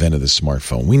the advent of the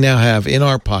smartphone. We now have in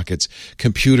our pockets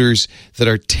computers that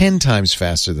are 10 times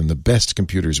faster than the best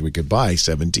computers we could buy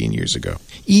 17 years ago.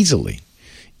 Easily.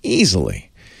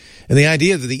 And the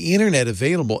idea that the internet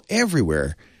available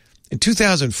everywhere. In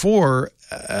 2004,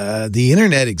 the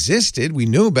internet existed. We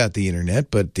knew about the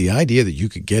internet, but the idea that you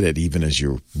could get it even as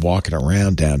you're walking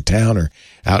around downtown or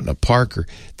out in a park,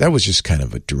 that was just kind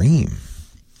of a dream.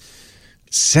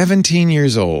 17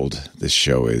 years old, this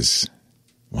show is.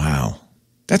 Wow.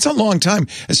 That's a long time,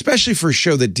 especially for a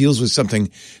show that deals with something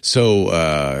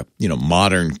so,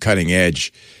 modern, cutting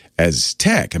edge as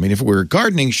tech. I mean, if it were a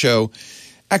gardening show,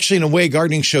 actually, in a way,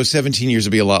 gardening show 17 years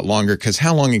would be a lot longer because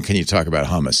how long can you talk about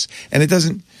hummus? And it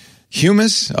doesn't.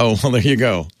 Humus? Oh, well, there you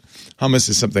go. Hummus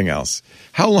is something else.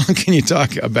 How long can you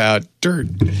talk about dirt?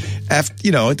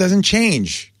 It doesn't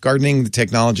change. Gardening, the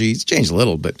technology, it's changed a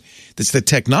little, but it's the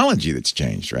technology that's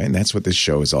changed, right? And that's what this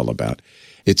show is all about.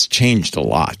 It's changed a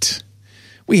lot.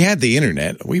 We had the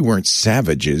internet. We weren't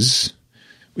savages.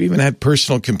 We even had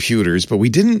personal computers, but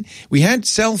we had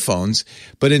cell phones.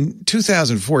 But in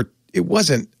 2004,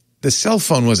 the cell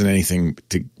phone wasn't anything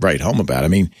to write home about. I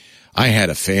mean, I had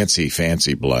a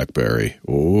fancy BlackBerry.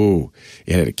 Oh,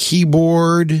 it had a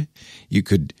keyboard. You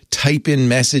could type in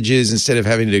messages instead of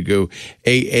having to go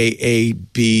A,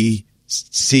 B,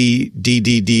 C,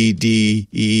 D,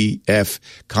 E, F,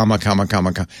 comma,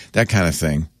 that kind of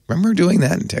thing. Remember doing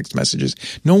that in text messages?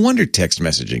 No wonder text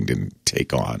messaging didn't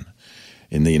take on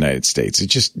in the United States.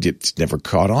 It's never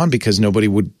caught on because nobody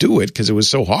would do it because it was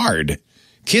so hard.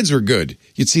 Kids were good.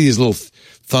 You'd see these little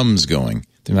thumbs going.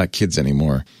 They're not kids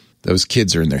anymore. Those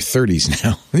kids are in their 30s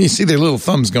now. You see their little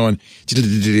thumbs going,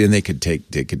 and they could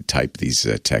type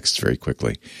these texts very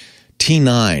quickly.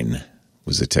 T9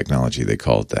 was the technology. They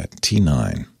called that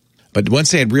T9. But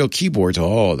once they had real keyboards,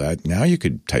 now you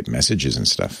could type messages and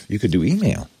stuff. You could do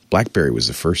email. BlackBerry was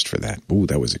the first for that. Ooh,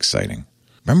 that was exciting.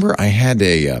 Remember, I had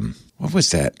what was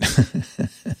that?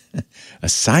 A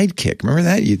Sidekick. Remember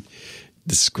that?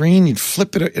 The screen, you'd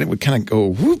flip it, and it would kind of go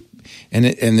whoop. And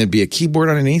there'd be a keyboard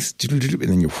underneath, and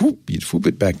then you'd whoop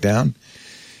it back down.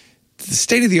 The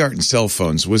state of the art in cell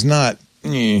phones was not,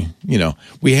 we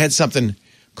had something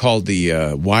called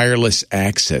the Wireless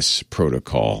Access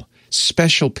Protocol,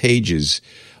 special pages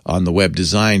on the web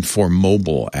designed for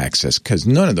mobile access because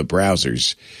none of the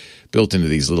browsers built into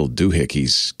these little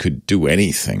doohickeys could do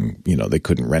anything. They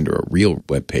couldn't render a real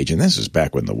web page. And this was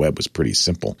back when the web was pretty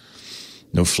simple.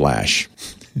 No flash.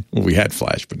 Well, we had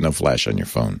flash, but no flash on your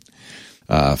phone.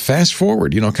 Fast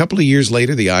forward, a couple of years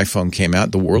later, the iPhone came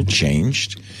out. The world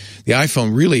changed. The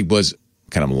iPhone really was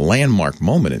kind of a landmark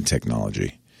moment in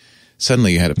technology.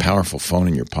 Suddenly you had a powerful phone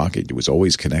in your pocket. It was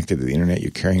always connected to the internet.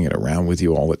 You're carrying it around with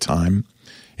you all the time.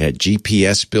 It had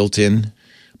GPS built in,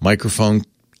 microphone,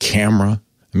 camera.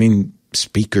 I mean,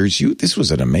 speakers. This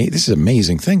is an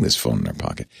amazing thing, this phone in our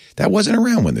pocket. That wasn't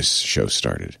around when this show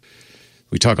started.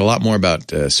 We talk a lot more about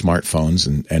smartphones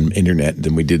and internet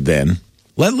than we did then.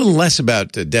 A little less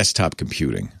about desktop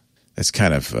computing. That's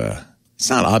kind of it's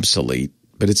not obsolete,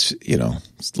 but it's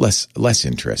it's less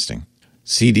interesting.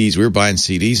 CDs. We were buying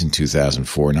CDs in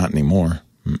 2004. Not anymore.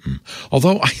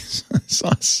 Although I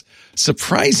saw a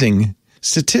surprising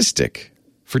statistic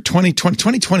for 2020.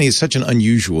 2020 is such an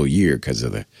unusual year because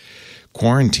of the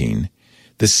quarantine.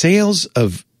 The sales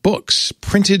of books,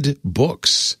 printed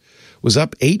books, was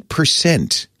up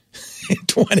 8% in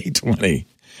 2020.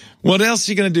 What else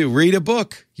are you going to do? Read a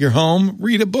book. You're home,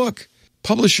 read a book.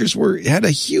 Publishers had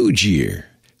a huge year.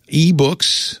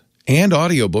 Ebooks and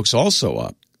audiobooks also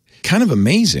up. Kind of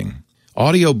amazing.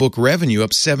 Audiobook revenue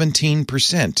up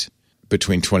 17%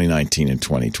 between 2019 and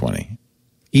 2020.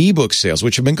 Ebook sales,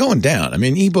 which have been going down. I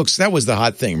mean, ebooks, that was the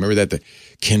hot thing. Remember that the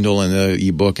Kindle and the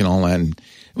ebook and all that? And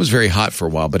it was very hot for a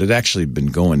while, but it actually been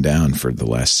going down for the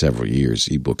last several years,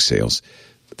 ebook sales.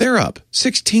 They're up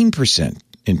 16%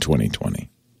 in 2020.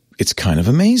 It's kind of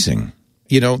amazing.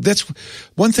 That's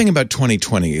one thing about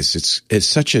 2020 is it's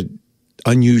such an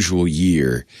unusual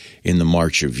year in the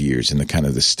march of years, in the kind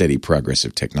of the steady progress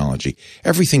of technology.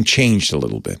 Everything changed a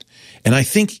little bit. And I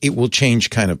think it will change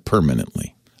kind of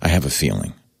permanently. I have a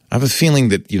feeling.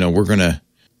 that,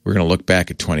 we're going to look back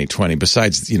at 2020,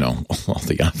 besides, all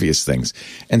the obvious things,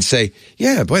 and say,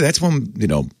 yeah, boy, that's when,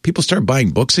 people start buying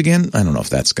books again. I don't know if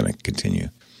that's going to continue.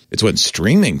 It's when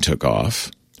streaming took off.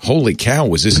 Holy cow,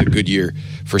 was this a good year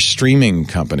for streaming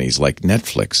companies like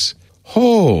Netflix?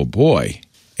 Oh, boy.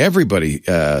 Everybody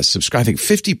subscribing.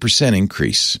 50%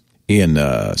 increase in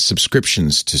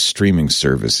subscriptions to streaming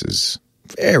services.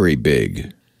 Very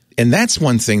big. And that's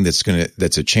one thing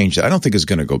that's a change that I don't think is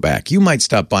going to go back. You might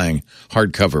stop buying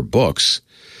hardcover books,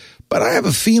 but I have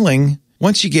a feeling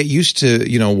once you get used to,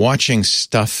 watching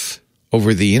stuff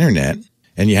over the internet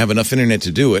and you have enough internet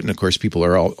to do it, and of course people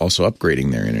are also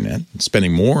upgrading their internet and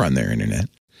spending more on their internet.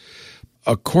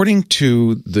 According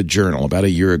to the Journal, about a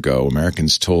year ago,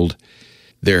 Americans told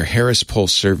their Harris Poll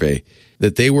survey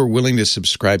that they were willing to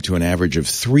subscribe to an average of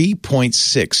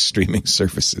 3.6 streaming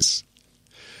services.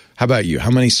 How about you? How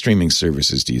many streaming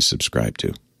services do you subscribe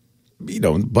to?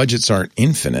 Budgets aren't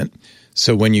infinite.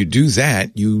 So when you do that,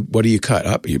 what do you cut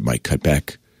up? You might cut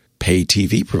back pay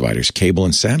TV providers, cable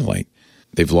and satellite.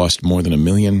 They've lost more than 1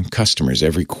 million customers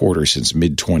every quarter since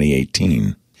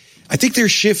mid-2018. I think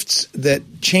there's shifts that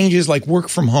changes like work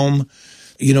from home.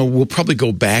 We'll probably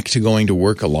go back to going to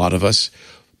work, a lot of us.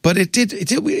 But it did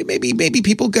maybe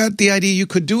people got the idea you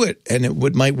could do it and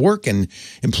it might work, and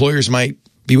employers might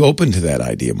be open to that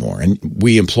idea more. And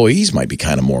we employees might be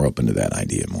kind of more open to that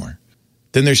idea more.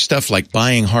 Then there's stuff like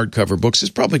buying hardcover books is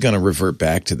probably going to revert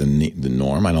back to the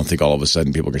norm. I don't think all of a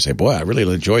sudden people are going to say, boy, I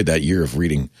really enjoyed that year of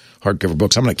reading hardcover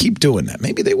books. I'm going to keep doing that.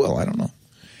 Maybe they will. I don't know.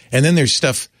 And then there's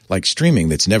stuff like streaming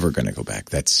that's never going to go back.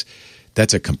 That's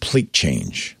a complete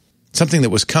change. Something that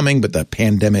was coming, but the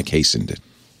pandemic hastened it.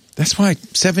 That's why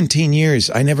 17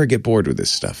 years, I never get bored with this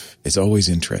stuff. It's always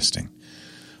interesting.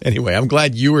 Anyway, I'm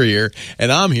glad you were here,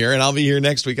 and I'm here, and I'll be here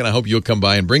next week, and I hope you'll come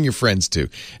by and bring your friends too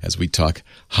as we talk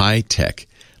high tech.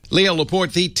 Leo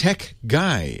Laporte, the tech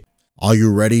guy. Are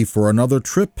you ready for another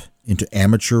trip into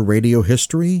amateur radio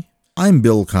history? I'm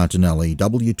Bill Continelli,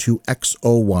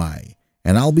 W2XOY,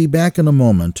 and I'll be back in a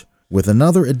moment with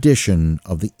another edition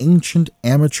of the Ancient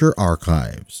Amateur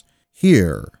Archives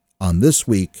here on This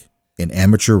Week in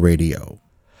Amateur Radio.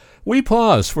 We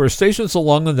pause for stations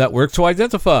along the network to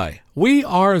identify. We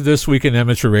are This Week in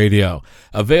Amateur Radio,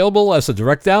 available as a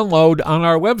direct download on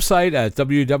our website at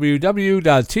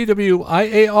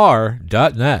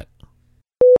www.twiar.net.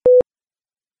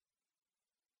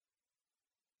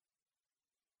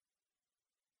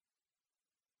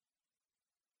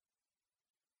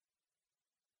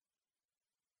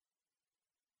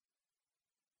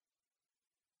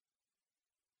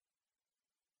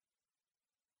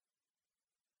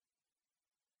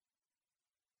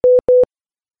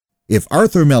 If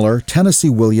Arthur Miller, Tennessee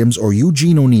Williams, or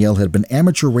Eugene O'Neill had been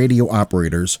amateur radio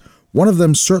operators, one of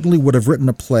them certainly would have written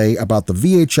a play about the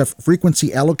VHF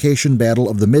frequency allocation battle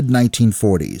of the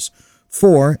mid-1940s.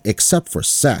 For, except for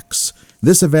sex,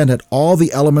 this event had all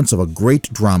the elements of a great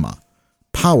drama.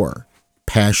 Power,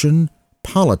 passion,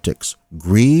 politics,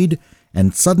 greed,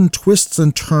 and sudden twists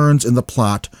and turns in the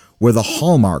plot were the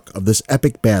hallmark of this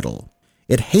epic battle.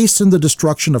 It hastened the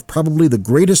destruction of probably the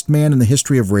greatest man in the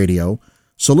history of radio,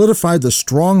 solidified the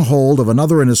stronghold of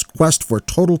another in his quest for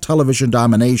total television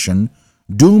domination,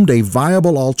 doomed a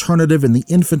viable alternative in the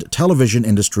infant television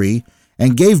industry,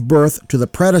 and gave birth to the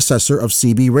predecessor of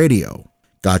CB radio.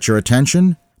 Got your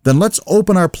attention? Then let's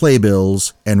open our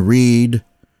playbills and read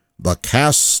The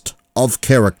Cast of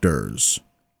Characters.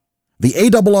 The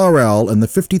ARRL and the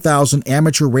 50,000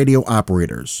 amateur radio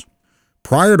operators.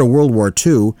 Prior to World War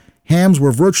II, hams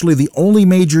were virtually the only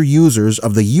major users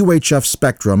of the UHF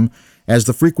spectrum, as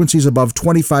the frequencies above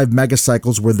 25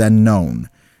 megacycles were then known.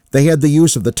 They had the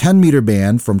use of the 10-meter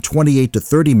band from 28 to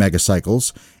 30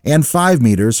 megacycles and 5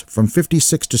 meters from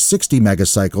 56 to 60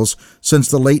 megacycles since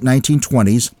the late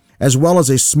 1920s, as well as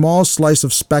a small slice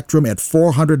of spectrum at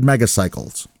 400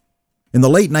 megacycles. In the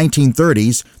late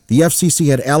 1930s, the FCC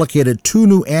had allocated 2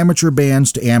 new amateur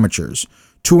bands to amateurs,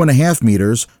 2.5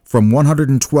 meters from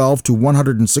 112 to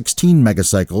 116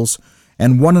 megacycles,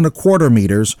 and 1.25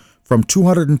 meters from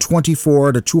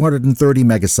 224 to 230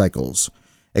 megacycles.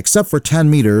 Except for 10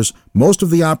 meters, most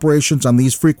of the operations on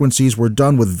these frequencies were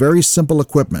done with very simple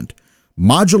equipment.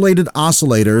 Modulated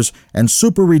oscillators and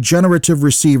super-regenerative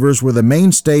receivers were the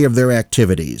mainstay of their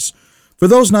activities. For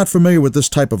those not familiar with this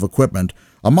type of equipment,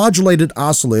 a modulated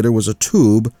oscillator was a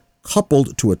tube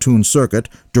coupled to a tuned circuit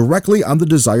directly on the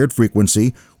desired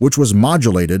frequency, which was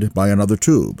modulated by another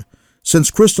tube.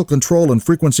 Since crystal control and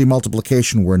frequency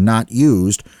multiplication were not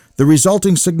used, the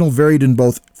resulting signal varied in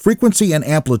both frequency and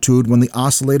amplitude when the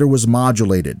oscillator was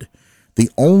modulated. The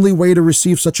only way to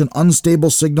receive such an unstable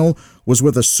signal was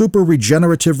with a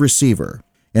super-regenerative receiver.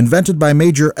 Invented by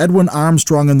Major Edwin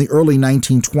Armstrong in the early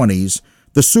 1920s,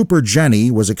 the Super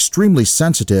Jenny was extremely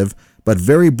sensitive but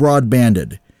very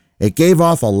broad-banded. It gave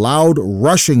off a loud,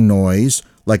 rushing noise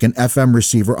like an FM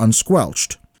receiver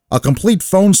unsquelched. A complete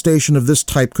phone station of this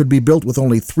type could be built with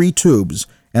only 3 tubes,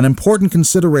 an important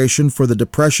consideration for the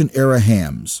Depression-era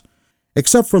hams.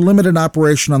 Except for limited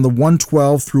operation on the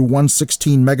 112 through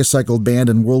 116 megacycle band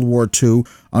in World War II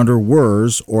under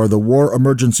WERS, or the War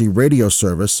Emergency Radio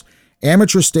Service,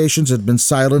 amateur stations had been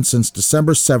silent since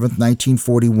December 7,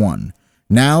 1941.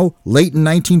 Now, late in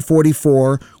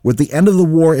 1944, with the end of the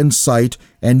war in sight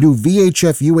and new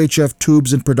VHF-UHF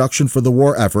tubes in production for the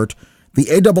war effort, the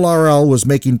ARRL was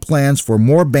making plans for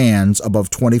more bands above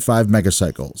 25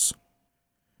 megacycles.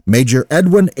 Major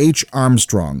Edwin H.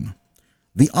 Armstrong.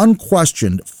 The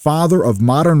unquestioned father of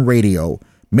modern radio,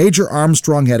 Major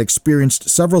Armstrong had experienced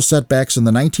several setbacks in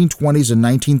the 1920s and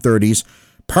 1930s,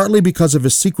 partly because of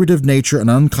his secretive nature and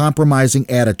uncompromising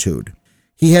attitude.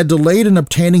 He had delayed in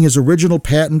obtaining his original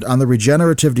patent on the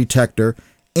regenerative detector,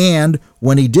 and,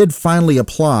 when he did finally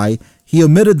apply, he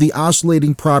omitted the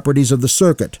oscillating properties of the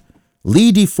circuit.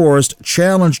 Lee DeForest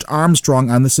challenged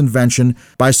Armstrong on this invention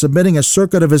by submitting a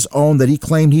circuit of his own that he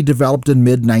claimed he developed in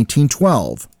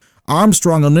mid-1912.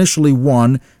 Armstrong initially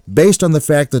won based on the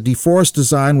fact that DeForest's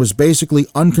design was basically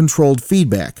uncontrolled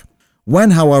feedback.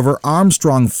 When, however,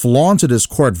 Armstrong flaunted his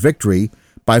court victory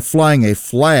by flying a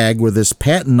flag with his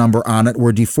patent number on it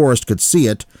where DeForest could see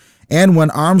it, and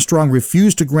when Armstrong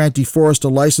refused to grant DeForest a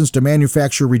license to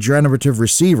manufacture regenerative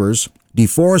receivers,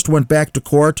 DeForest went back to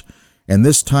court and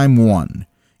this time won.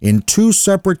 In 2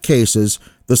 separate cases,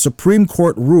 the Supreme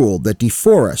Court ruled that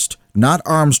DeForest, not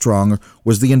Armstrong,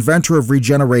 was the inventor of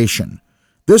regeneration.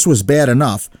 This was bad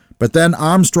enough, but then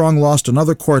Armstrong lost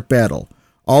another court battle.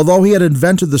 Although he had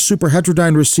invented the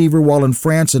superheterodyne receiver while in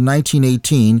France in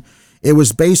 1918, it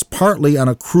was based partly on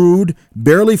a crude,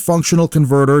 barely functional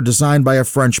converter designed by a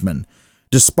Frenchman.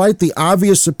 Despite the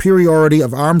obvious superiority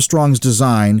of Armstrong's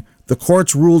design, the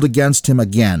courts ruled against him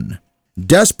again.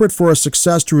 Desperate for a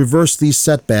success to reverse these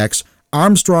setbacks,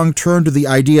 Armstrong turned to the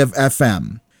idea of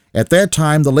FM. At that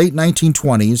time, the late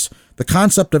 1920s, the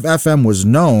concept of FM was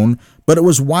known, but it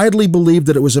was widely believed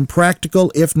that it was impractical,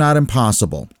 if not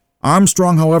impossible.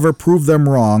 Armstrong, however, proved them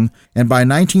wrong, and by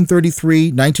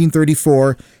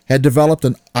 1933-1934 had developed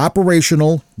an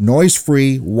operational,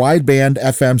 noise-free, wideband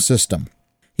FM system.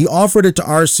 He offered it to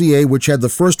RCA, which had the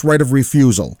first right of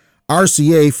refusal.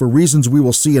 RCA, for reasons we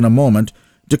will see in a moment,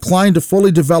 declined to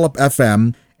fully develop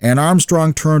FM, and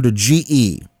Armstrong turned to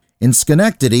GE. In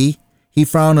Schenectady, he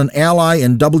found an ally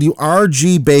in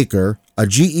W.R.G. Baker, a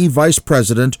GE vice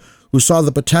president who saw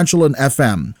the potential in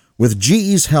FM. With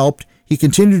GE's help, he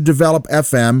continued to develop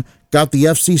FM, got the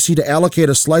FCC to allocate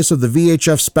a slice of the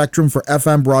VHF spectrum for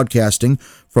FM broadcasting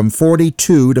from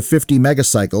 42 to 50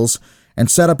 megacycles,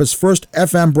 and set up his first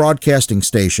FM broadcasting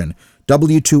station,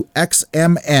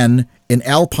 W2XMN, in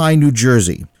Alpine, New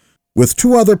Jersey. With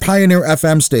 2 other pioneer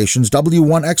FM stations,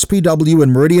 W1XPW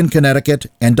in Meridian, Connecticut,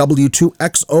 and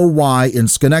W2XOY in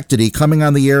Schenectady, coming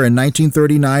on the air in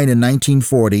 1939 and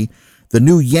 1940, the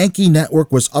new Yankee network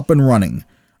was up and running.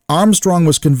 Armstrong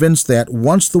was convinced that,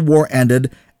 once the war ended,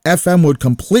 FM would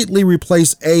completely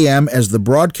replace AM as the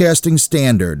broadcasting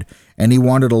standard, and he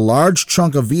wanted a large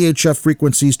chunk of VHF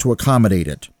frequencies to accommodate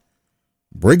it.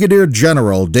 Brigadier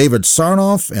General David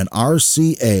Sarnoff and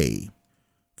RCA.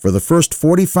 For the first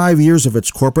 45 years of its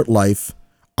corporate life,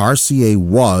 RCA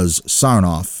was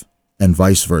Sarnoff, and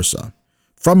vice versa.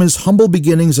 From his humble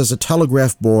beginnings as a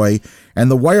telegraph boy and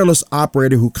the wireless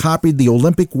operator who copied the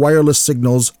Olympic wireless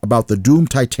signals about the doomed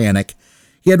Titanic,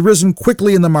 he had risen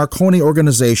quickly in the Marconi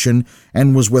organization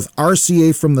and was with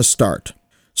RCA from the start.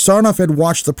 Sarnoff had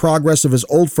watched the progress of his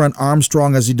old friend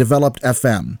Armstrong as he developed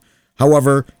FM.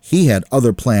 However, he had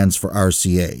other plans for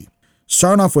RCA.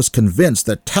 Sarnoff was convinced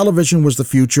that television was the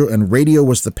future and radio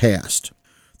was the past.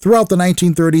 Throughout the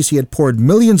 1930s, he had poured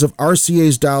millions of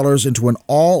RCA's dollars into an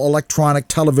all-electronic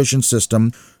television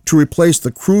system to replace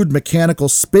the crude mechanical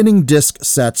spinning disc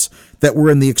sets that were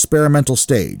in the experimental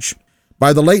stage.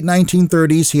 By the late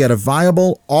 1930s, he had a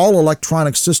viable,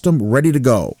 all-electronic system ready to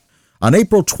go. On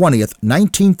April 20th,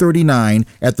 1939,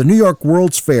 at the New York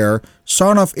World's Fair,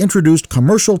 Sarnoff introduced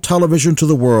commercial television to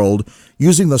the world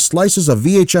using the slices of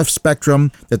VHF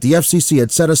spectrum that the FCC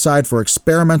had set aside for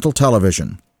experimental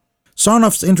television.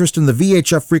 Sarnoff's interest in the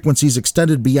VHF frequencies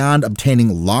extended beyond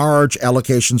obtaining large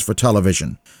allocations for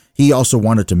television. He also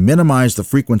wanted to minimize the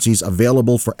frequencies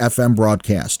available for FM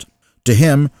broadcast. To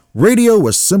him, radio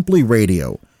was simply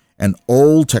radio, an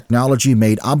old technology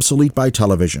made obsolete by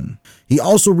television. He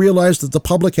also realized that the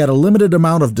public had a limited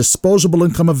amount of disposable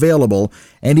income available,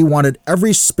 and he wanted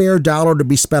every spare dollar to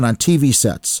be spent on TV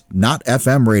sets, not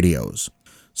FM radios.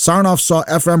 Sarnoff saw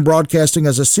FM broadcasting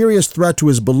as a serious threat to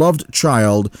his beloved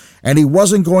child, and he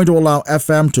wasn't going to allow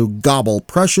FM to gobble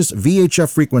precious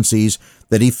VHF frequencies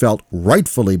that he felt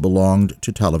rightfully belonged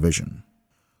to television.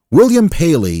 William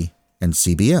Paley and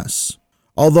CBS.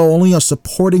 Although only a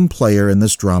supporting player in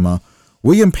this drama,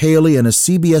 William Paley and his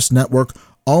CBS network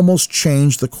almost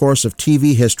changed the course of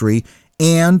TV history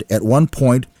and, at one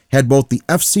point, had both the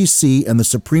FCC and the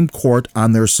Supreme Court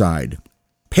on their side.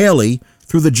 Paley,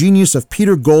 through the genius of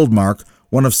Peter Goldmark,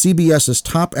 one of CBS's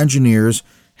top engineers,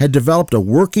 had developed a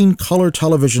working color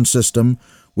television system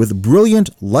with brilliant,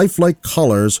 lifelike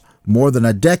colors more than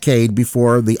a decade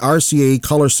before the RCA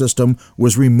color system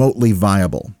was remotely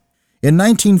viable. In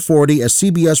 1940, as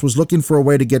CBS was looking for a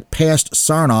way to get past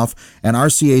Sarnoff and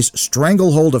RCA's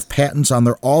stranglehold of patents on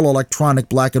their all-electronic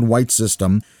black and white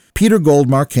system, Peter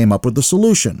Goldmark came up with the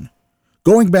solution.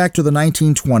 Going back to the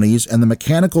 1920s and the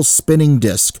mechanical spinning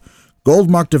disc,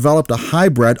 Goldmark developed a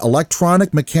hybrid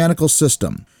electronic-mechanical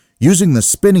system. Using the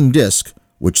spinning disc,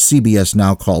 which CBS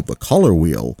now called the color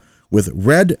wheel, with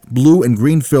red, blue, and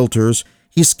green filters,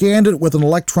 he scanned it with an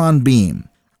electron beam.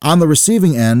 On the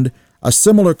receiving end, a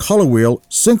similar color wheel,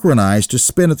 synchronized to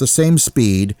spin at the same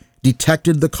speed,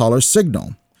 detected the color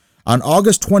signal. On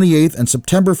August 28th and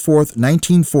September 4th,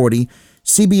 1940,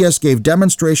 CBS gave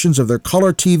demonstrations of their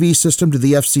color TV system to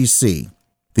the FCC.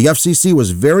 The FCC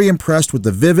was very impressed with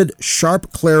the vivid,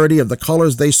 sharp clarity of the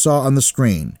colors they saw on the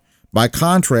screen. By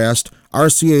contrast,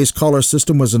 RCA's color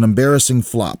system was an embarrassing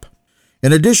flop.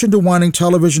 In addition to wanting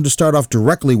television to start off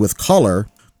directly with color,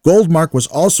 Goldmark was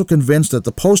also convinced that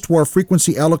the post-war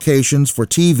frequency allocations for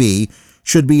TV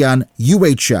should be on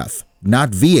UHF,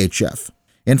 not VHF.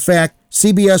 In fact,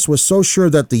 CBS was so sure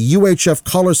that the UHF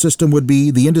color system would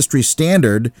be the industry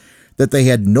standard that they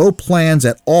had no plans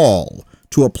at all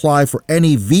to apply for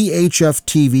any VHF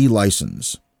TV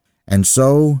license. And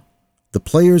so, the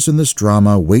players in this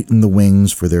drama wait in the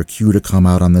wings for their cue to come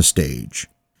out on the stage.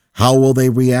 How will they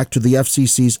react to the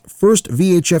FCC's first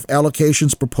VHF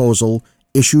allocations proposal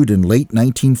issued in late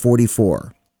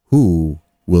 1944? Who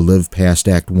will live past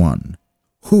Act 1?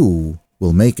 Who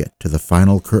will make it to the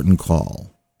final curtain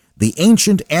call? The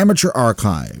ancient amateur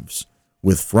archives,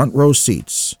 with front row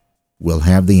seats, will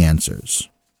have the answers.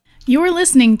 You're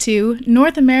listening to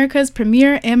North America's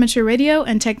premier amateur radio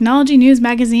and technology news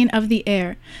magazine of the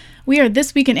air. We are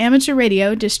This Week in Amateur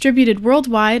Radio, distributed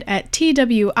worldwide at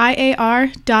twiar.net.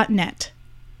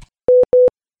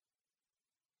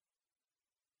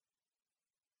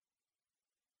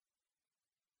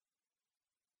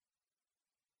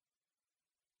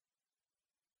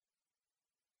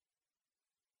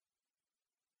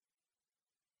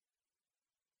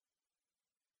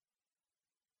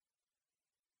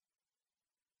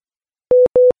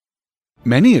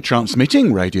 Many a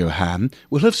transmitting radio ham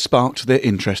will have sparked their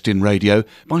interest in radio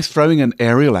by throwing an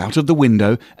aerial out of the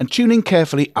window and tuning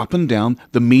carefully up and down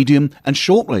the medium and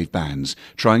shortwave bands,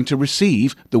 trying to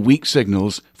receive the weak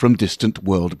signals from distant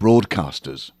world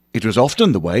broadcasters. It was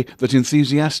often the way that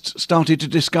enthusiasts started to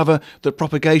discover that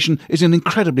propagation is an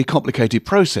incredibly complicated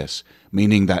process,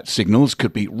 meaning that signals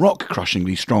could be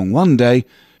rock-crushingly strong one day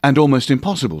and almost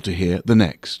impossible to hear the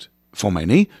next. For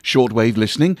many, shortwave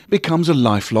listening becomes a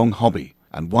lifelong hobby,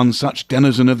 and one such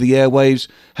denizen of the airwaves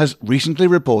has recently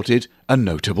reported a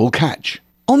notable catch.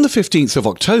 On the 15th of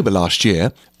October last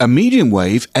year, a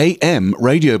medium-wave AM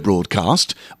radio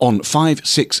broadcast on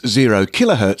 560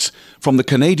 kHz from the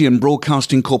Canadian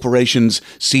Broadcasting Corporation's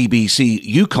CBC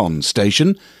Yukon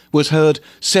station was heard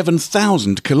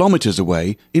 7,000 kilometres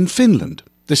away in Finland.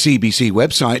 The CBC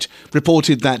website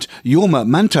reported that Jorma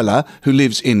Mantala, who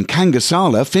lives in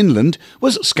Kangasala, Finland,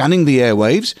 was scanning the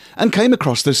airwaves and came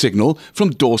across the signal from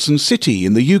Dawson City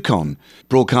in the Yukon,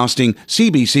 broadcasting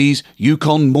CBC's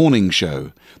Yukon Morning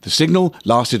Show. The signal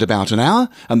lasted about an hour,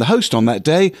 and the host on that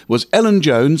day was Ellen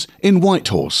Jones in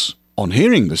Whitehorse. On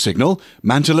hearing the signal,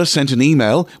 Mantala sent an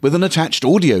email with an attached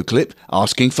audio clip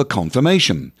asking for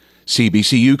confirmation.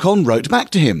 CBC Yukon wrote back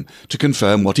to him to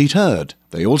confirm what he'd heard.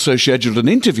 They also scheduled an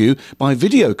interview by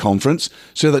video conference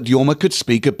so that Jorma could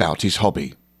speak about his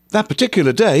hobby. That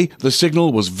particular day, the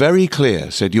signal was very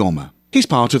clear, said Jorma. He's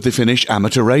part of the Finnish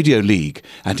Amateur Radio League,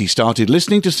 and he started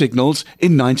listening to signals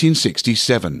in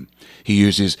 1967. He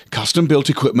uses custom-built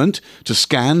equipment to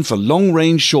scan for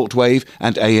long-range shortwave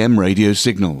and AM radio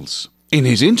signals. In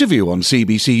his interview on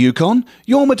CBC Yukon,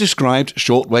 Jorma described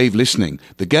shortwave listening.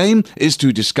 The game is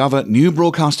to discover new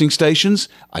broadcasting stations,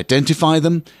 identify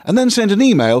them, and then send an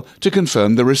email to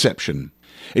confirm the reception.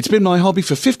 It's been my hobby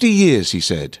for 50 years, he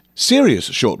said. Serious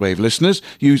shortwave listeners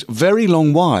use very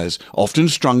long wires, often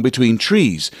strung between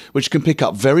trees, which can pick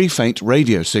up very faint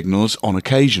radio signals on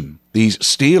occasion. These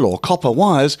steel or copper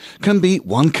wires can be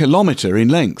 1 kilometre in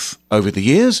length. Over the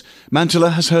years,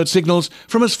 Mantilla has heard signals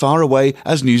from as far away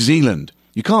as New Zealand.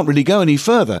 You can't really go any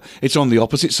further. It's on the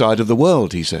opposite side of the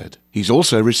world, he said. He's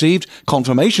also received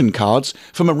confirmation cards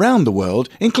from around the world,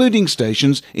 including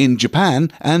stations in Japan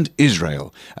and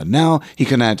Israel. And now he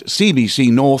can add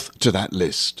CBC North to that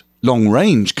list.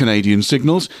 Long-range Canadian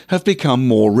signals have become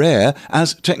more rare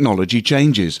as technology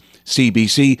changes.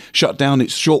 CBC shut down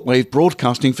its shortwave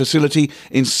broadcasting facility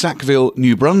in Sackville,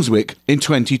 New Brunswick in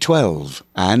 2012.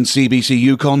 And CBC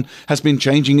Yukon has been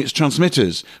changing its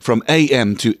transmitters from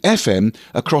AM to FM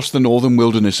across the northern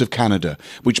wilderness of Canada,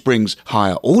 which brings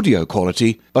higher audio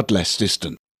quality but less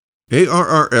distant.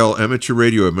 ARRL Amateur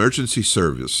Radio Emergency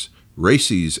Service,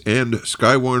 RACES, and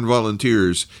Skywarn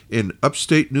volunteers in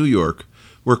upstate New York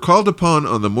were called upon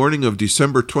on the morning of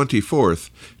December 24th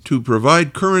to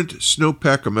provide current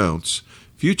snowpack amounts,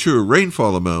 future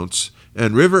rainfall amounts,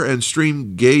 and river and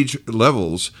stream gauge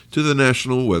levels to the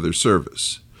National Weather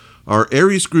Service. Our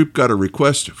Aries group got a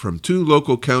request from 2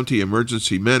 local county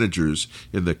emergency managers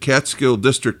in the Catskill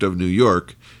District of New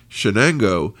York,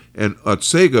 Shenango and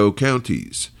Otsego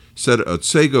counties, said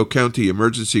Otsego County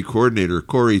Emergency Coordinator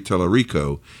Corey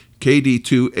Tellerico,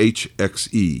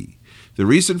 KD2HXE. The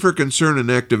reason for concern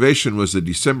and activation was the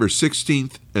December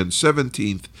 16th and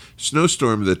 17th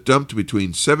snowstorm that dumped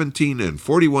between 17 and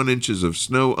 41 inches of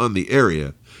snow on the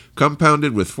area,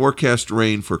 compounded with forecast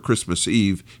rain for Christmas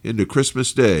Eve into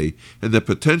Christmas Day and the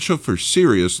potential for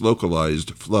serious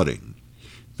localized flooding.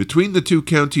 Between the 2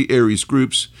 county Aries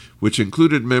groups, which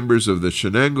included members of the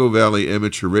Shenango Valley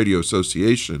Amateur Radio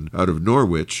Association out of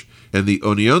Norwich and the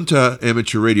Oneonta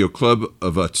Amateur Radio Club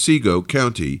of Otsego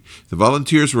County, the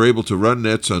volunteers were able to run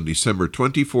nets on December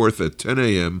 24th at 10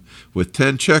 a.m. with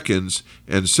 10 check-ins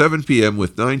and 7 p.m.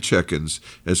 with 9 check-ins,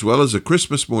 as well as a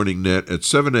Christmas morning net at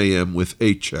 7 a.m. with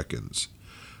 8 check-ins.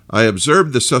 I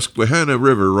observed the Susquehanna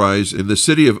River rise in the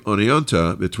city of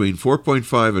Oneonta between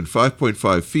 4.5 and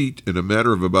 5.5 feet in a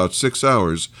matter of about 6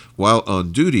 hours while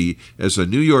on duty as a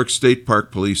New York State Park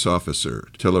Police officer,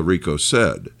 Tellerico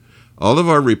said. All of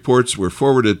our reports were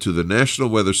forwarded to the National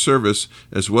Weather Service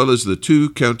as well as the 2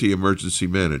 county emergency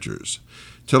managers.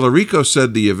 Tellerico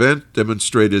said the event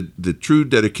demonstrated the true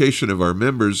dedication of our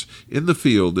members in the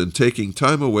field in taking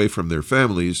time away from their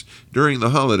families during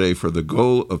the holiday for the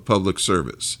goal of public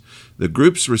service. The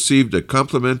groups received a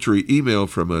complimentary email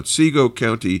from Otsego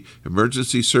County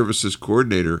Emergency Services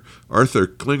Coordinator Arthur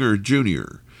Klinger,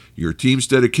 Jr. Your team's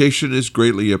dedication is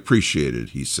greatly appreciated,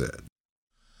 he said.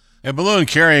 A balloon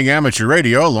carrying amateur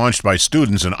radio launched by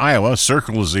students in Iowa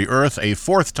circles the Earth a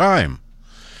 4th time.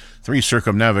 3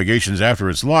 circumnavigations after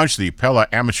its launch, the Pella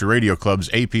Amateur Radio Club's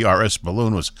APRS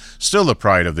balloon was still the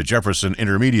pride of the Jefferson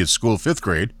Intermediate School 5th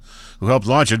grade, who helped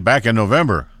launch it back in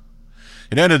November.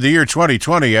 It ended the year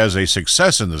 2020 as a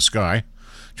success in the sky,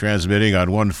 transmitting on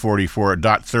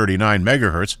 144.39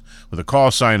 megahertz with a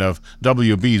call sign of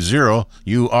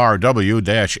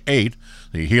WB0URW-8.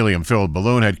 The helium-filled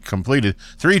balloon had completed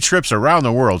 3 trips around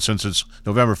the world since its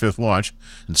November 5th launch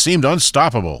and seemed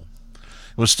unstoppable.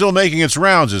 It was still making its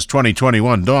rounds as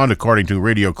 2021 dawned, according to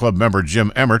Radio Club member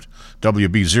Jim Emmert,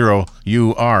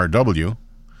 WB0URW.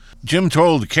 Jim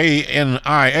told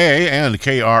KNIA and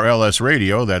KRLS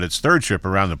Radio that its 3rd trip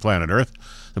around the planet Earth,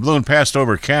 the balloon passed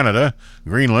over Canada,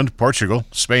 Greenland, Portugal,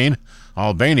 Spain,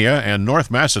 Albania, and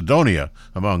North Macedonia,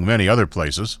 among many other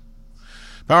places.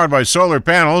 Powered by solar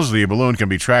panels, the balloon can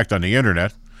be tracked on the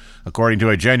internet. According to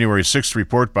a January 6th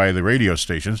report by the radio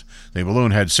stations, the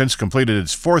balloon had since completed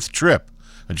its 4th trip,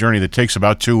 a journey that takes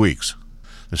about 2 weeks.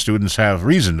 The students have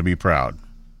reason to be proud.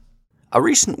 A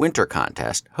recent winter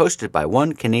contest hosted by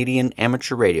one Canadian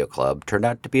amateur radio club turned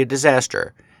out to be a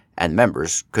disaster, and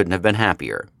members couldn't have been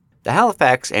happier. The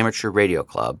Halifax Amateur Radio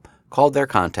Club called their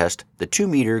contest the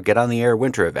 2-meter Get-on-the-Air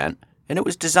Winter Event, and it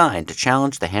was designed to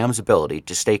challenge the ham's ability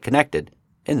to stay connected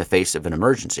in the face of an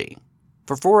emergency.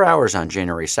 For 4 hours on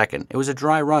January 2nd, it was a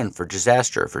dry run for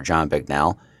disaster for John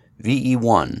Bignell,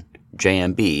 VE1,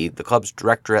 JMB, the club's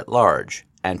director-at-large,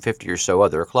 and 50 or so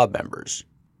other club members.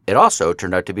 It also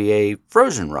turned out to be a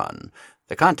frozen run.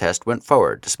 The contest went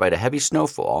forward despite a heavy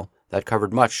snowfall that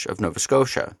covered much of Nova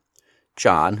Scotia.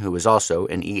 John, who was also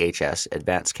an EHS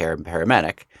Advanced Care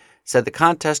paramedic, said the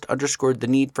contest underscored the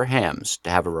need for hams to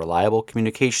have a reliable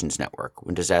communications network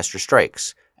when disaster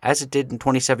strikes, as it did in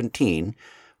 2017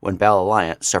 when Bell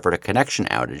Alliance suffered a connection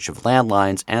outage of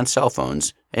landlines and cell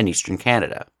phones in eastern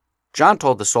Canada. John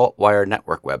told the Saltwire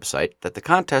Network website that the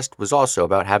contest was also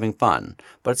about having fun,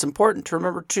 but it's important to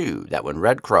remember, too, that when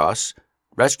Red Cross,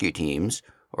 rescue teams,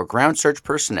 or ground search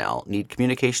personnel need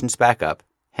communications backup,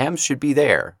 hams should be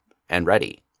there and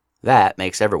ready. That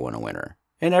makes everyone a winner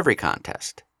in every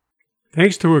contest.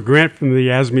 Thanks to a grant from the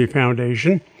ASME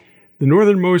Foundation, the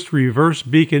northernmost reverse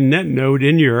beacon net node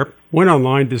in Europe went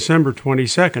online December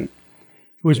 22nd. It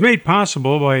was made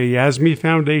possible by a ASME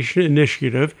Foundation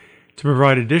initiative to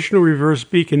provide additional reverse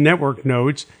beacon network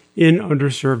nodes in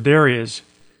underserved areas.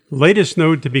 The latest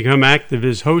node to become active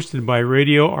is hosted by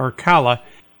Radio Arcala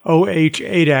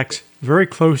OH8X, very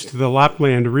close to the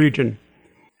Lapland region.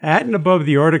 At and above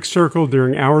the Arctic Circle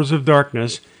during hours of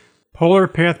darkness, polar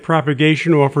path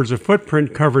propagation offers a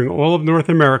footprint covering all of North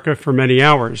America for many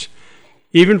hours,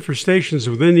 even for stations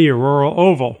within the auroral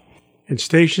oval, and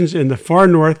stations in the far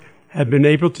north have been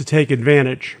able to take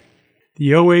advantage.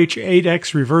 The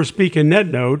OH8X reverse beacon net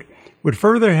node would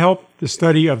further help the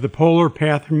study of the polar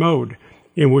path mode,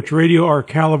 in which Radio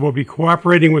Arcala will be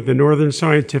cooperating with the northern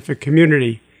scientific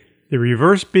community. The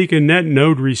reverse beacon net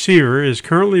node receiver is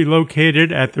currently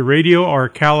located at the Radio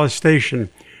Arcala station,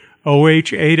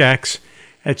 OH8X,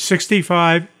 at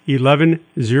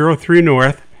 651103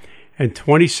 North and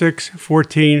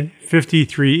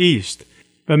 261453 East,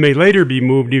 but may later be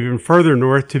moved even further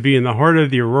north to be in the heart of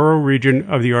the auroral region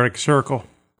of the Arctic Circle.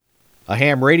 A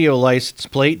ham radio license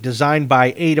plate designed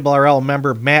by ARRL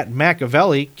member Matt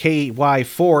Machiavelli,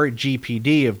 KY4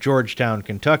 GPD of Georgetown,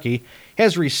 Kentucky,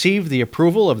 has received the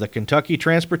approval of the Kentucky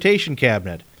Transportation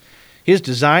Cabinet. His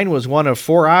design was one of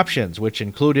 4 options, which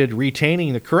included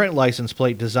retaining the current license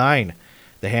plate design.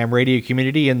 The ham radio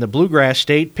community in the Bluegrass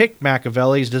State picked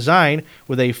Machiavelli's design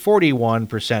with a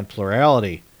 41%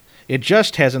 plurality. It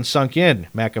just hasn't sunk in,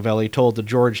 Machiavelli told the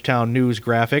Georgetown News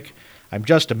Graphic. I'm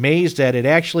just amazed that it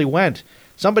actually went.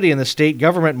 Somebody in the state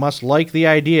government must like the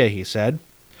idea, he said.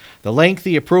 The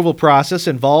lengthy approval process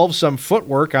involves some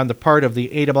footwork on the part of the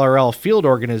ARRL field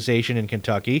organization in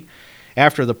Kentucky.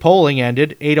 After the polling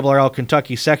ended, ARRL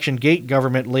Kentucky Section Gate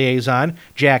Government Liaison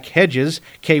Jack Hedges,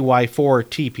 KY4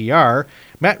 TPR,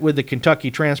 met with the Kentucky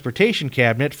Transportation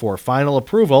Cabinet for final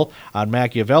approval on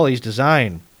Machiavelli's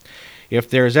design. If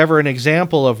there's ever an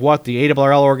example of what the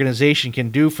ARRL organization can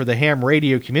do for the ham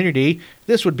radio community,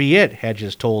 this would be it,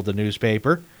 Hedges told the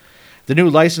newspaper. The new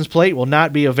license plate will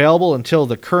not be available until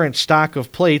the current stock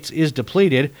of plates is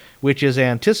depleted, which is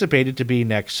anticipated to be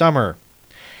next summer.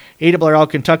 ARRL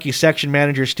Kentucky Section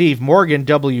Manager Steve Morgan,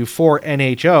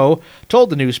 W4NHO, told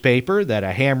the newspaper that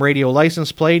a ham radio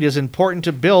license plate is important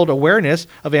to build awareness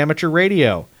of amateur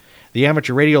radio. The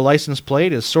amateur radio license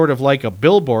plate is sort of like a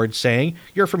billboard saying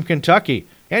you're from Kentucky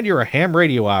and you're a ham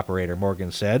radio operator,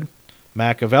 Morgan said.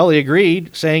 Machiavelli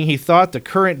agreed, saying he thought the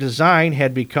current design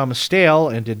had become stale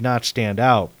and did not stand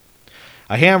out.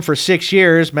 A ham for 6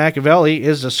 years, Machiavelli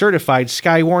is a certified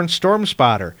Skywarn storm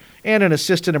spotter and an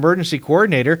assistant emergency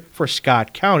coordinator for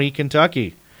Scott County,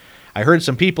 Kentucky. I heard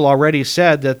some people already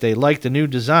said that they like the new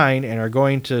design and are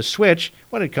going to switch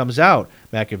when it comes out,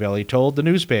 Machiavelli told the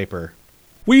newspaper.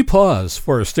 We pause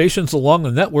for stations along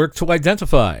the network to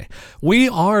identify. We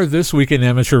are This Week in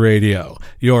Amateur Radio,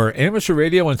 your amateur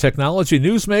radio and technology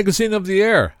news magazine of the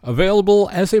air,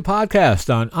 available as a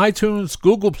podcast on iTunes,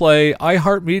 Google Play,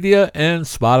 iHeartMedia, and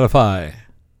Spotify.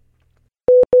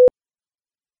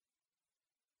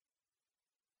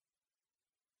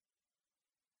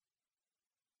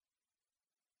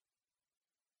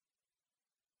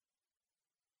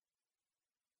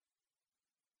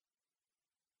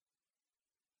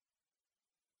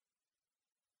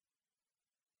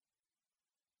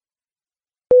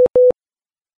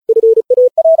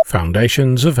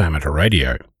 Foundations of Amateur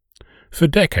Radio. For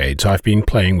decades, I've been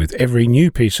playing with every new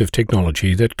piece of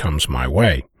technology that comes my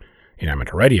way. In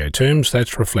amateur radio terms,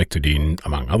 that's reflected in,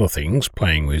 among other things,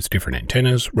 playing with different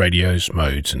antennas, radios,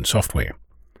 modes, and software.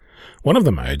 One of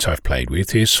the modes I've played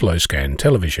with is slow scan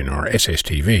television, or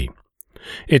SSTV.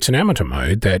 It's an amateur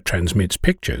mode that transmits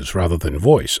pictures rather than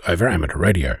voice over amateur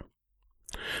radio.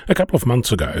 A couple of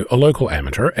months ago, a local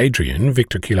amateur, Adrian,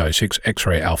 Victor Kilo 6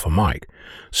 X-Ray Alpha Mike,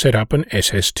 set up an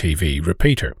SSTV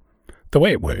repeater. The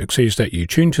way it works is that you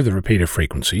tune to the repeater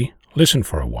frequency, listen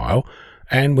for a while,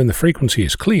 and when the frequency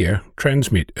is clear,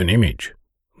 transmit an image.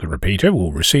 The repeater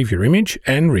will receive your image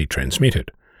and retransmit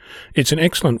it. It's an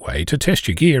excellent way to test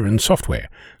your gear and software,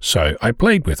 so I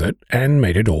played with it and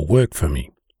made it all work for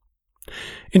me.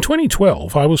 In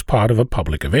 2012, I was part of a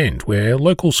public event where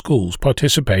local schools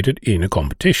participated in a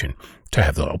competition to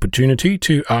have the opportunity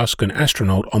to ask an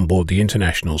astronaut on board the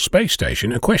International Space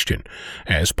Station a question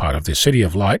as part of the City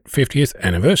of Light 50th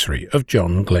anniversary of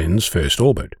John Glenn's first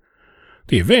orbit.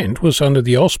 The event was under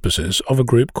the auspices of a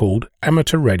group called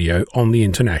Amateur Radio on the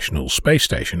International Space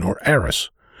Station, or ARISS,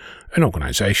 an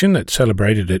organization that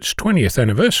celebrated its 20th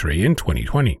anniversary in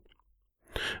 2020.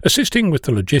 Assisting with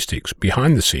the logistics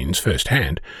behind the scenes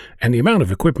firsthand and the amount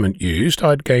of equipment used,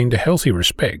 I'd gained a healthy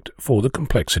respect for the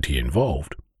complexity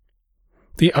involved.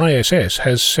 The ISS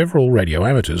has several radio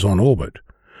amateurs on orbit.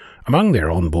 Among their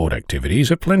onboard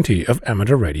activities are plenty of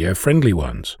amateur radio-friendly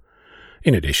ones.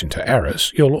 In addition to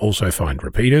ARISS, you'll also find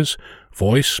repeaters,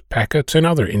 voice, packets, and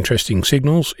other interesting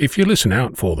signals if you listen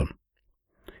out for them.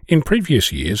 In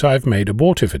previous years, I've made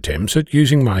abortive attempts at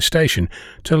using my station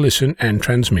to listen and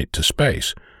transmit to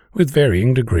space, with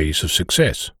varying degrees of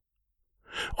success.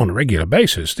 On a regular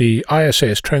basis, the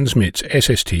ISS transmits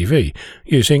SSTV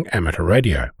using amateur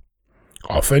radio.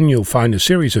 Often you'll find a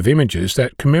series of images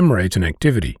that commemorate an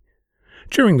activity.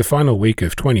 During the final week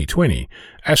of 2020,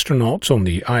 astronauts on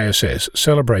the ISS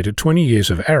celebrated 20 years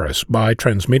of ARISS by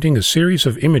transmitting a series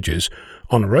of images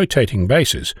on a rotating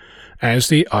basis as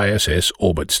the ISS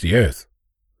orbits the Earth.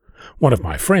 One of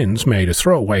my friends made a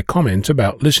throwaway comment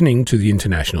about listening to the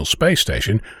International Space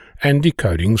Station and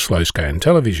decoding slow-scan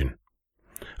television.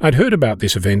 I'd heard about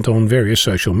this event on various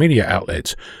social media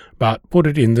outlets, but put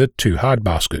it in the too hard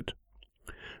basket.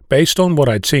 Based on what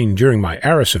I'd seen during my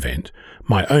ARISS event,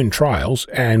 my own trials,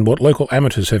 and what local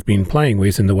amateurs have been playing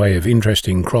with in the way of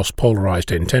interesting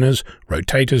cross-polarized antennas,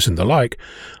 rotators and the like,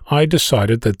 I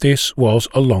decided that this was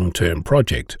a long-term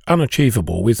project,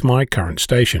 unachievable with my current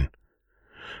station.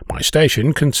 My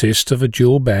station consists of a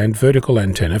dual-band vertical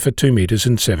antenna for 2 meters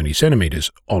and 70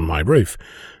 centimeters on my roof,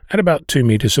 at about 2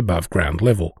 meters above ground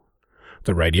level.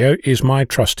 The radio is my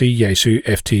trusty Yaesu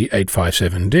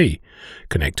FT857D,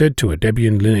 connected to a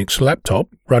Debian Linux laptop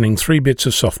running 3 bits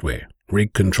of software,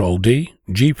 Rig Control D,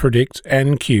 gPredict,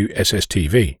 and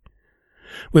QSSTV.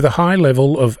 With a high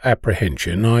level of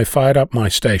apprehension, I fired up my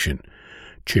station,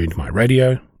 tuned my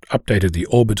radio, updated the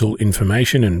orbital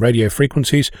information and radio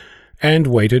frequencies, and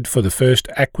waited for the first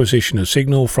acquisition of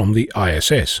signal from the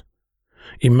ISS.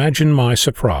 Imagine my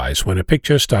surprise when a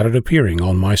picture started appearing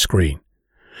on my screen.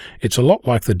 It's a lot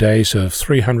like the days of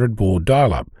 300 baud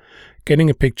dial-up, getting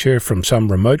a picture from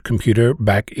some remote computer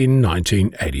back in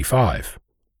 1985.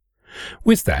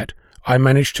 With that, I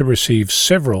managed to receive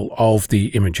several of the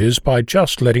images by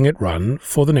just letting it run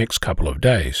for the next couple of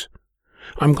days.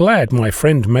 I'm glad my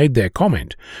friend made their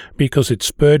comment, because it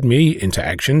spurred me into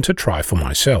action to try for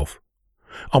myself.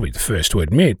 I'll be the first to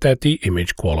admit that the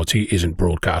image quality isn't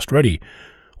broadcast ready,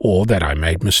 or that I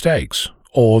made mistakes,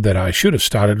 or that I should have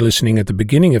started listening at the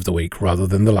beginning of the week rather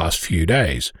than the last few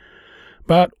days.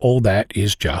 But all that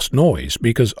is just noise,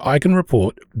 because I can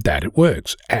report that it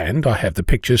works, and I have the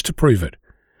pictures to prove it.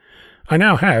 I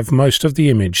now have most of the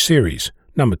image series.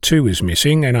 Number 2 is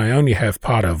missing, and I only have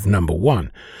part of number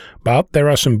 1, but there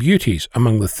are some beauties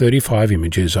among the 35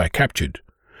 images I captured.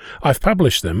 I've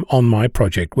published them on my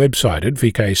project website at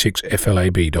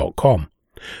vk6flab.com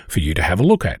for you to have a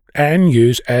look at and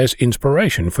use as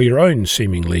inspiration for your own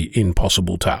seemingly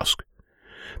impossible task.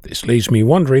 This leaves me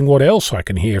wondering what else I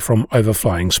can hear from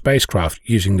overflying spacecraft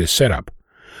using this setup.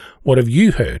 What have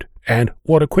you heard, and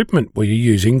what equipment were you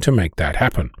using to make that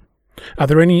happen? Are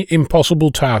there any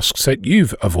impossible tasks that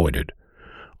you've avoided?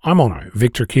 I'm Ono,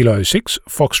 Victor Kilo 6,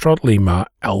 Foxtrot Lima,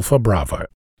 Alpha Bravo.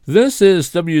 This is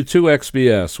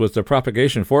W2XBS with the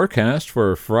propagation forecast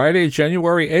for Friday,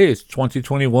 January 8th,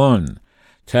 2021.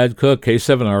 Tad Cook,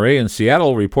 K7RA in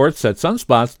Seattle, reports that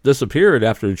sunspots disappeared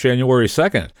after January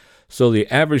 2nd. So the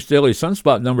average daily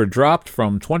sunspot number dropped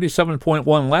from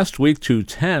 27.1 last week to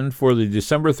 10 for the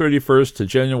December 31st to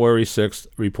January 6th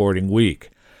reporting week.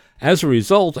 As a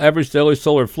result, average daily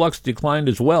solar flux declined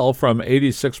as well from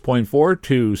 86.4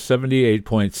 to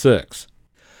 78.6.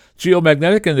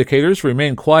 Geomagnetic indicators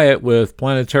remain quiet, with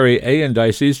planetary A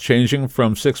indices changing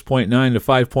from 6.9 to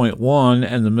 5.1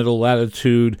 and the middle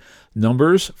latitude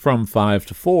numbers from 5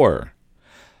 to 4.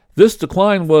 This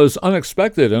decline was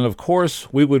unexpected, and of course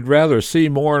we would rather see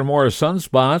more and more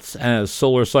sunspots as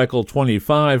solar cycle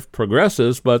 25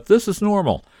 progresses, but this is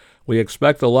normal. We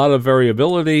expect a lot of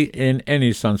variability in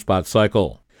any sunspot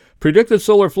cycle. Predicted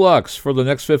solar flux for the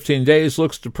next 15 days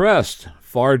looks depressed,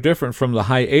 far different from the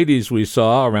high 80s we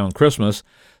saw around Christmas.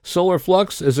 Solar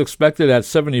flux is expected at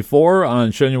 74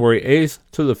 on January 8th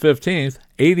to the 15th,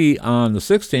 80 on the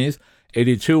 16th,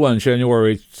 82 on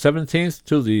January 17th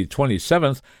to the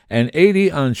 27th, and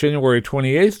 80 on January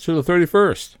 28th to the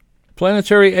 31st.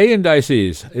 Planetary A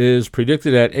indices is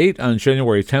predicted at 8 on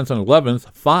January 10th and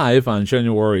 11th, 5 on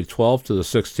January 12th to the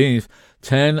 16th,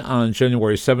 10 on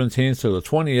January 17th to the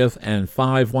 20th, and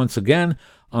 5 once again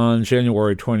on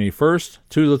January 21st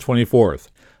to the 24th.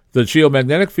 The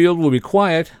geomagnetic field will be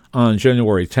quiet on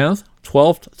January 10th,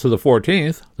 12th to the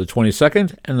 14th, the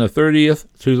 22nd, and the 30th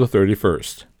to the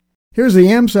 31st. Here's the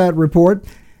AMSAT report.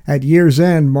 At year's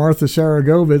end, Martha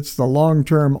Saragovitz, the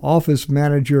long-term office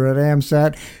manager at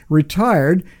AMSAT,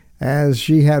 retired. As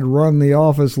she had run the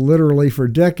office literally for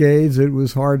decades, it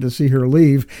was hard to see her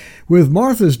leave. With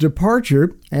Martha's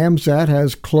departure, AMSAT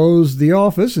has closed the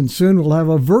office and soon will have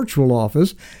a virtual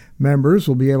office. Members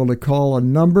will be able to call a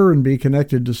number and be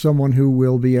connected to someone who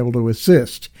will be able to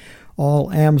assist. All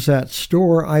AMSAT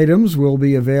store items will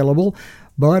be available,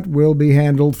 but will be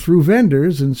handled through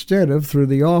vendors instead of through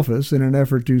the office in an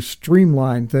effort to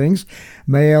streamline things.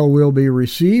 Mail will be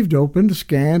received, opened,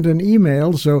 scanned, and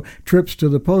emailed, so trips to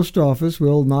the post office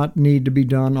will not need to be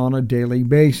done on a daily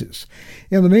basis.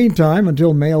 In the meantime,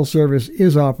 until mail service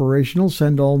is operational,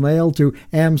 send all mail to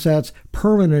AMSAT's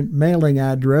permanent mailing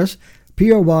address,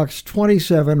 P.O. Box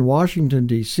 27, Washington,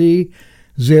 D.C.,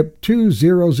 zip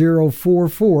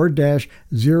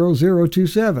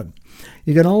 20044-0027.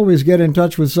 You can always get in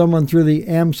touch with someone through the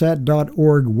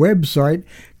AMSAT.org website.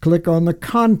 Click on the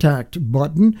Contact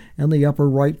button in the upper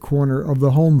right corner of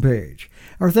the home page.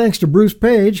 Our thanks to Bruce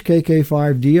Page,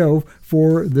 KK5DO,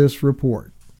 for this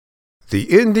report. The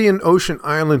Indian Ocean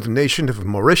island nation of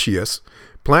Mauritius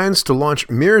plans to launch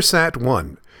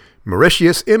Mearsat-1,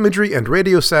 Mauritius Imagery and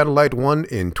Radio Satellite 1,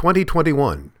 in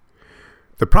 2021.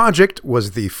 The project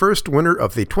was the first winner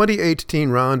of the 2018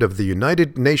 round of the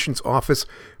United Nations Office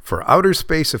for Outer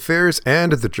Space Affairs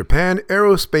and the Japan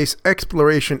Aerospace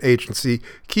Exploration Agency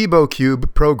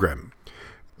KiboCube program.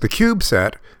 The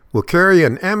CubeSat will carry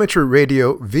an amateur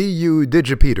radio VU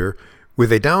digipeater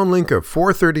with a downlink of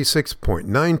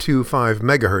 436.925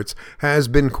 MHz has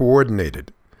been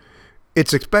coordinated.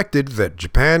 It's expected that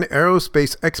Japan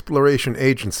Aerospace Exploration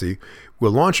Agency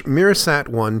will launch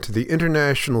Mearsat-1 to the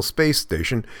International Space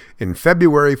Station in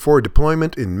February for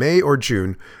deployment in May or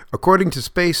June, according to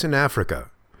Space in Africa.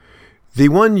 The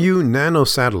 1U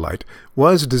nanosatellite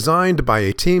was designed by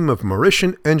a team of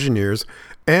Mauritian engineers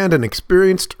and an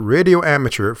experienced radio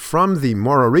amateur from the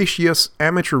Mauritius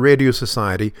Amateur Radio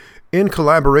Society in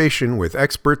collaboration with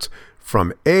experts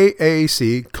from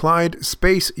AAC Clyde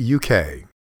Space UK.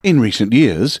 In recent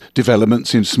years,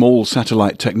 developments in small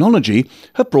satellite technology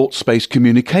have brought space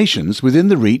communications within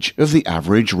the reach of the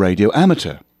average radio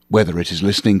amateur. Whether it is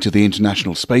listening to the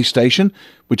International Space Station,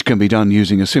 which can be done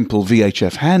using a simple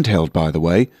VHF handheld, by the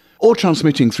way, or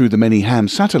transmitting through the many ham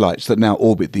satellites that now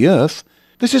orbit the Earth,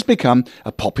 this has become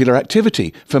a popular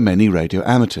activity for many radio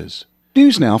amateurs.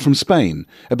 News now from Spain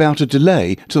about a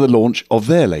delay to the launch of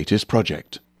their latest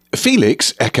project.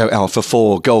 Felix, Echo Alpha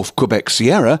 4 Golf Quebec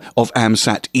Sierra of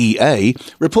AMSAT EA,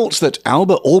 reports that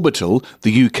Alba Orbital,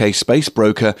 the UK space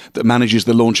broker that manages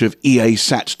the launch of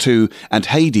EA-SAT-2 and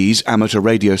Hades amateur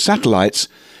radio satellites,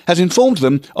 has informed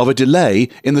them of a delay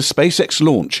in the SpaceX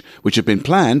launch, which had been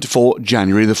planned for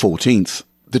January the 14th.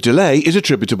 The delay is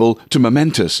attributable to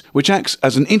Momentus, which acts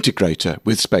as an integrator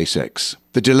with SpaceX.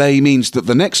 The delay means that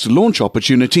the next launch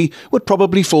opportunity would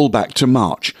probably fall back to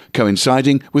March,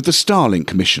 coinciding with the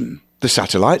Starlink mission. The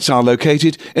satellites are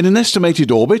located in an estimated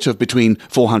orbit of between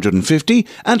 450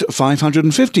 and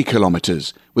 550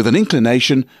 kilometers, with an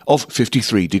inclination of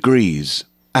 53 degrees.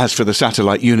 As for the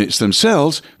satellite units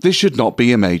themselves, this should not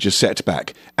be a major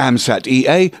setback. AMSAT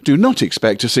EA do not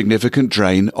expect a significant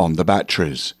drain on the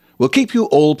batteries. We'll keep you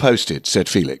all posted, said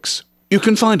Felix. You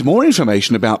can find more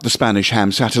information about the Spanish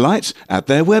ham satellites at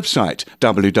their website,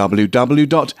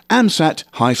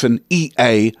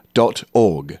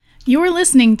 www.amsat-ea.org. You're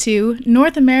listening to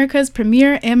North America's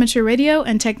premier amateur radio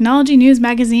and technology news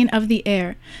magazine of the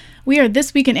air. We are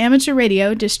This Week in Amateur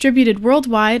Radio, distributed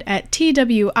worldwide at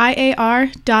twiar.net.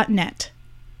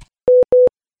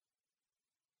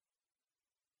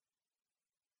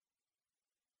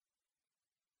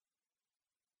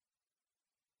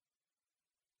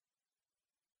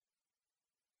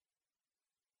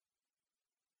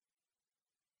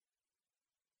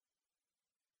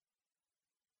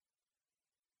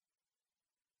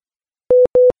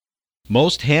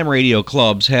 Most ham radio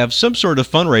clubs have some sort of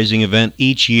fundraising event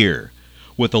each year.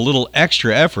 With a little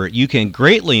extra effort, you can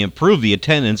greatly improve the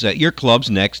attendance at your club's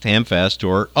next Hamfest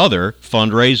or other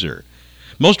fundraiser.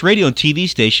 Most radio and TV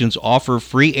stations offer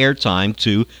free airtime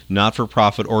to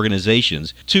not-for-profit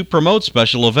organizations to promote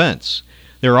special events.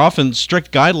 There are often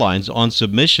strict guidelines on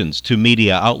submissions to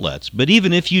media outlets, but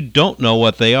even if you don't know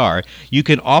what they are, you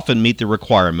can often meet the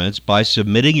requirements by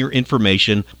submitting your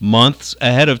information months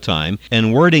ahead of time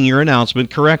and wording your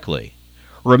announcement correctly.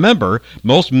 Remember,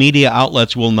 most media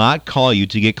outlets will not call you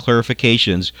to get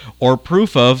clarifications or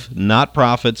proof of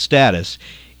not-profit status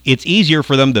It's easier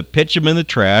for them to pitch them in the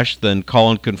trash than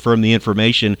call and confirm the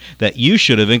information that you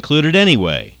should have included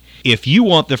anyway. If you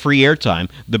want the free airtime,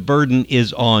 the burden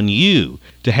is on you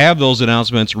to have those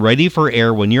announcements ready for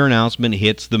air when your announcement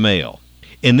hits the mail.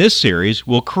 In this series,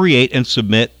 we'll create and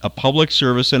submit a public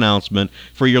service announcement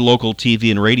for your local TV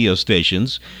and radio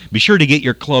stations. Be sure to get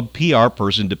your club PR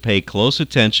person to pay close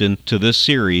attention to this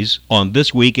series on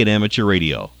This Week in Amateur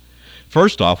Radio.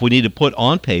 First off, we need to put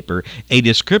on paper a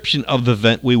description of the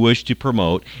event we wish to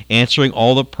promote, answering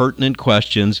all the pertinent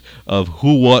questions of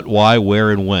who, what, why, where,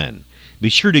 and when. Be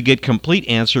sure to get complete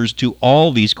answers to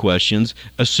all these questions,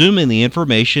 assuming the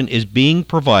information is being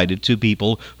provided to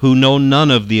people who know none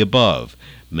of the above.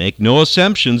 Make no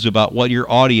assumptions about what your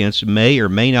audience may or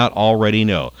may not already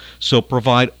know, so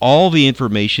provide all the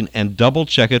information and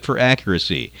double-check it for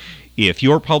accuracy. If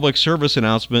your public service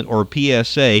announcement or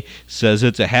PSA says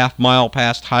it's a half-mile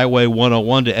past Highway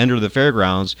 101 to enter the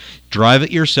fairgrounds, drive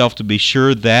it yourself to be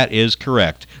sure that is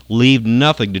correct. Leave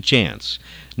nothing to chance.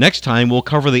 Next time, we'll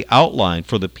cover the outline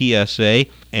for the PSA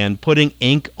and putting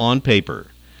ink on paper.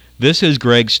 This is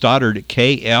Greg Stoddard,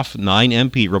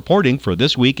 KF9MP, reporting for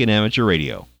This Week in Amateur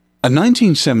Radio. A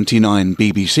 1979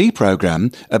 BBC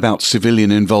programme about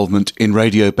civilian involvement in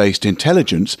radio-based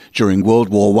intelligence during World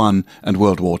War I and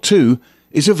World War II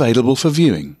is available for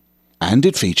viewing, and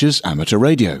it features amateur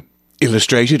radio.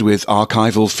 Illustrated with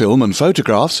archival film and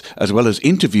photographs, as well as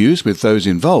interviews with those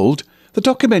involved, the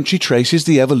documentary traces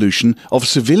the evolution of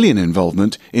civilian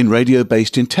involvement in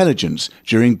radio-based intelligence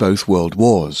during both World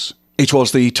Wars. It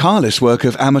was the tireless work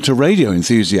of amateur radio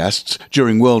enthusiasts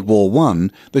during World War I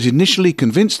that initially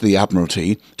convinced the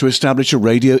Admiralty to establish a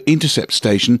radio intercept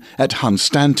station at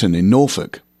Hunstanton in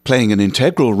Norfolk. Playing an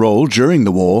integral role during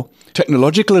the war,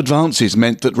 technological advances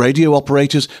meant that radio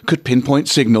operators could pinpoint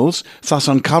signals, thus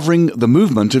uncovering the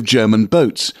movement of German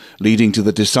boats, leading to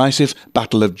the decisive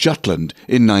Battle of Jutland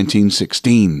in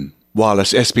 1916.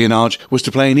 Wireless espionage was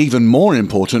to play an even more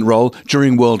important role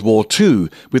during World War II,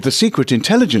 with the Secret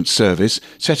Intelligence Service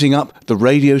setting up the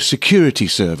Radio Security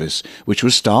Service, which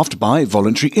was staffed by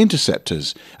voluntary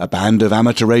interceptors, a band of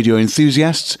amateur radio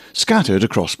enthusiasts scattered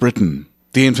across Britain.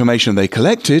 The information they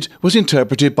collected was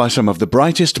interpreted by some of the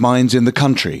brightest minds in the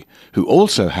country, who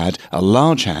also had a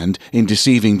large hand in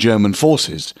deceiving German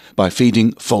forces by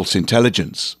feeding false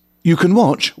intelligence. You can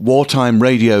watch Wartime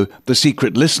Radio The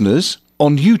Secret Listeners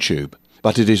on YouTube,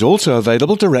 but it is also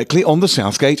available directly on the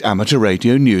Southgate Amateur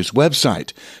Radio News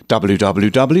website,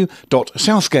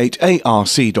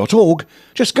 www.southgatearc.org.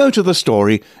 Just go to the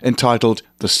story entitled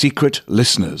The Secret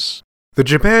Listeners. The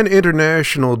Japan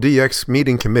International DX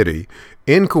Meeting Committee,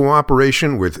 in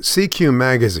cooperation with CQ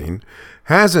Magazine,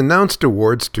 has announced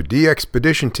awards to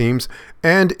DXpedition teams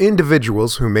and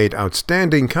individuals who made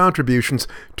outstanding contributions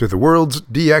to the world's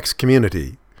DX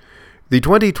community. The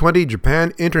 2020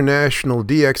 Japan International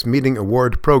DX Meeting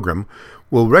Award Program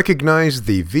will recognize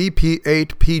the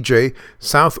VP8PJ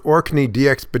South Orkney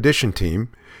DXpedition Team,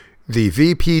 the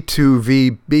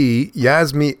VP2VB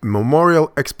Yasmi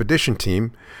Memorial Expedition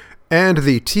Team, and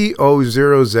the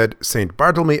TO0Z St.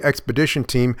 Bartholomew Expedition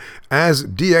Team as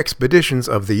DXpeditions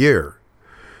of the Year.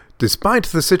 Despite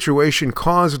the situation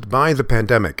caused by the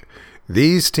pandemic,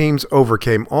 these teams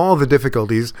overcame all the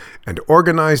difficulties and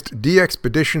organized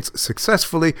DXpeditions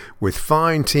successfully with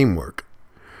fine teamwork.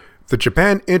 The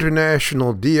Japan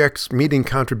International DX Meeting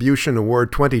Contribution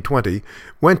Award 2020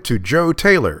 went to Joe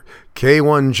Taylor,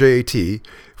 K1JT,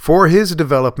 for his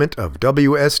development of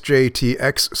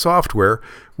WSJTX software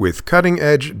with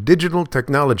cutting-edge digital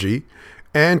technology,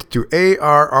 and to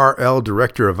ARRL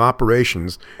Director of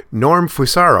Operations, Norm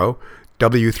Fusaro,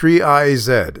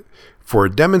 W3IZ, for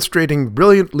demonstrating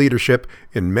brilliant leadership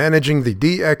in managing the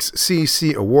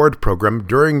DXCC award program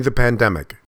during the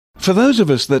pandemic. For those of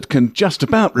us that can just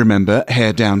about remember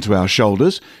hair down to our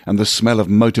shoulders and the smell of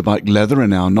motorbike leather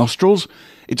in our nostrils,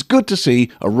 it's good to see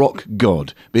a rock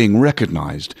god being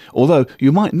recognised, although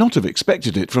you might not have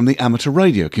expected it from the amateur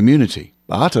radio community.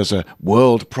 But as a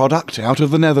world product out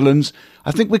of the Netherlands,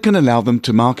 I think we can allow them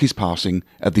to mark his passing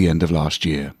at the end of last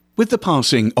year. With the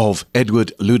passing of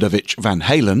Edward Ludovich Van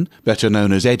Halen, better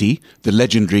known as Eddie, the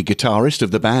legendary guitarist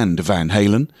of the band Van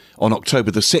Halen, on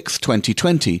October the 6th,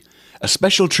 2020, a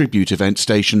special tribute event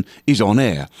station is on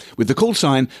air, with the call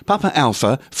sign Papa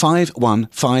Alpha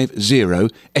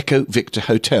 5150 Echo Victor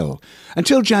Hotel,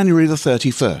 until January the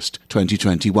 31st,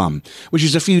 2021, which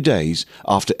is a few days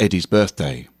after Eddie's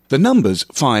birthday. The numbers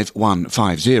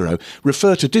 5150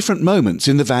 refer to different moments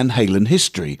in the Van Halen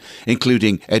history,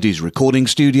 including Eddie's recording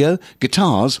studio,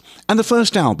 guitars, and the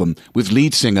first album with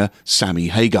lead singer Sammy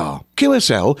Hagar.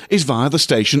 QSL is via the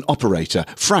station operator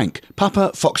Frank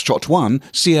Papa Foxtrot 1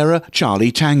 Sierra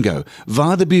Charlie Tango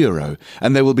via the Bureau,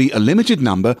 and there will be a limited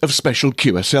number of special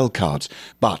QSL cards.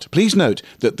 But please note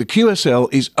that the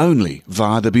QSL is only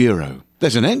via the Bureau.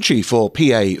 There's an entry for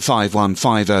PA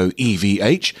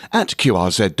 5150EVH at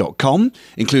QRZ.com,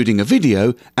 including a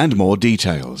video and more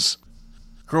details.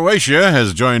 Croatia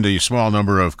has joined a small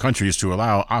number of countries to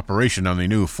allow operation on the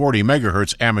new 40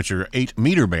 MHz amateur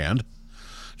 8-meter band.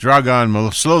 Dragan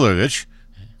Moslovic,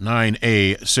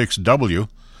 9A6W,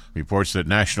 reports that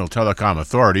national telecom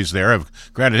authorities there have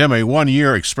granted him a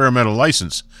 1-year experimental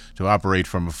license to operate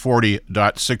from 40.660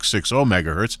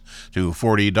 MHz to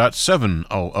 40.700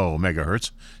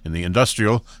 MHz in the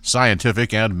industrial,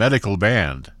 scientific, and medical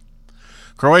band.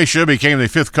 Croatia became the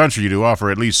 5th country to offer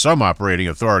at least some operating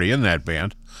authority in that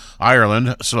band.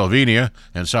 Ireland, Slovenia,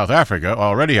 and South Africa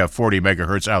already have 40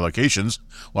 MHz allocations,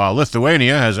 while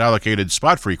Lithuania has allocated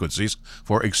spot frequencies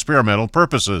for experimental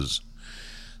purposes.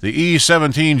 The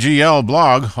E17GL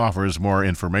blog offers more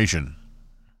information.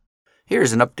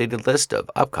 Here's an updated list of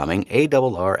upcoming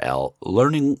ARRL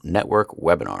Learning Network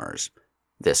webinars.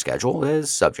 This schedule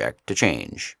is subject to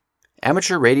change.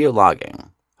 Amateur Radio Logging,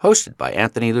 hosted by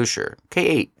Anthony Lucier,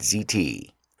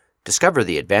 K8ZT. Discover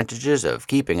the advantages of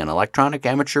keeping an electronic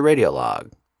amateur radio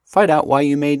log. Find out why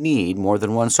you may need more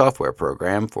than one software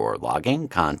program for logging,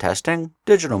 contesting,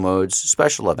 digital modes,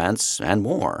 special events, and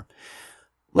more.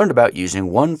 Learn about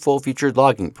using one full-featured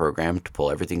logging program to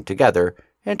pull everything together,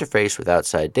 interface with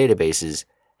outside databases,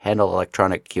 handle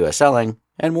electronic QSLing,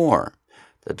 and more.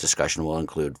 The discussion will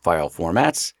include file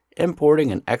formats,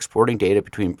 importing and exporting data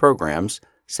between programs,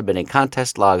 submitting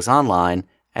contest logs online,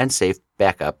 and safe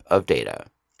backup of data.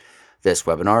 This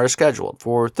webinar is scheduled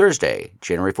for Thursday,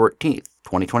 January 14th,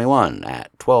 2021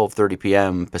 at 12:30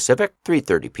 p.m. Pacific,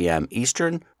 3:30 p.m.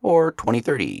 Eastern, or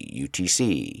 20:30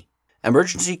 UTC.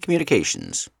 Emergency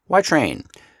Communications. Why Train?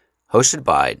 Hosted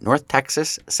by North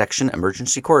Texas Section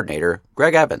Emergency Coordinator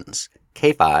Greg Evans,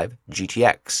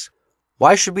 K5GTX.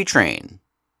 Why should we train?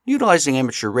 Utilizing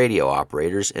amateur radio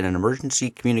operators in an emergency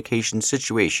communications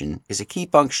situation is a key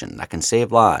function that can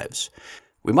save lives.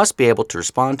 We must be able to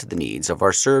respond to the needs of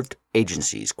our served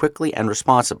agencies quickly and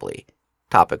responsibly.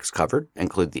 Topics covered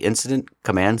include the incident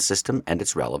command system and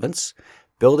its relevance,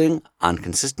 building on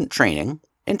consistent training,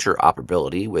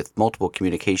 interoperability with multiple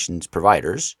communications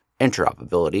providers,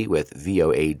 interoperability with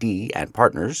VOAD and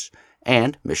partners,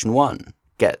 and Mission 1,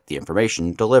 get the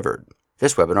information delivered.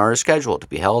 This webinar is scheduled to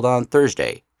be held on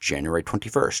Thursday, January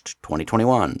 21st,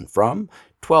 2021 from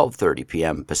 12:30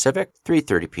 p.m. Pacific,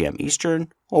 3:30 p.m.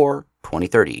 Eastern, or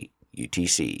 20:30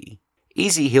 UTC.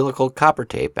 Easy helical copper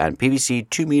tape and PVC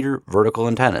 2-meter vertical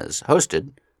antennas,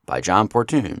 hosted by John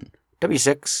Portune,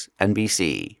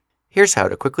 W6NBC. Here's how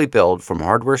to quickly build from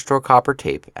hardware store copper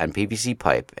tape and PVC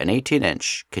pipe an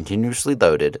 18-inch, continuously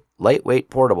loaded, lightweight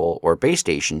portable or base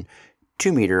station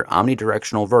 2-meter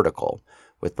omnidirectional vertical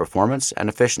with performance and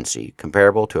efficiency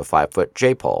comparable to a 5-foot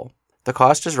J-pole. The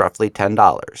cost is roughly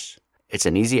 $10. It's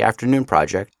an easy afternoon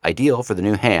project, ideal for the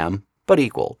new ham, but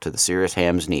equal to the serious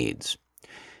ham's needs.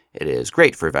 It is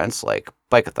great for events like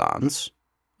bikeathons.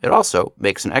 It also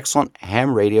makes an excellent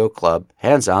ham radio club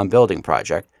hands-on building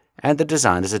project, and the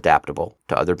design is adaptable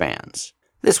to other bands.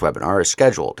 This webinar is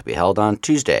scheduled to be held on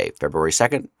Tuesday, February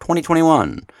 2nd,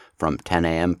 2021, from 10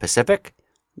 a.m. Pacific,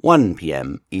 1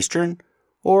 p.m. Eastern,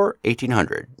 or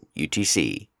 1800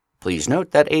 UTC. Please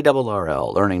note that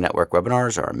ARRL Learning Network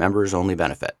webinars are a members-only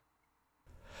benefit.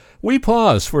 We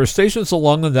pause for stations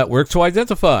along the network to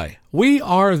identify. We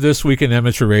are This Week in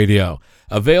Amateur Radio,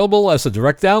 available as a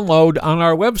direct download on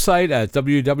our website at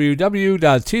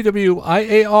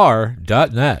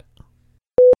www.twiar.net.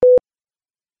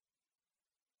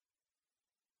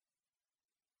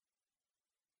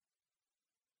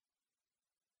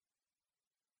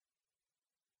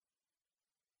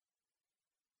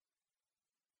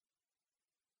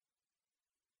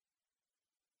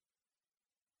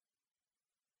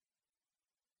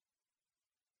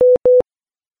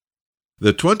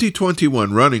 The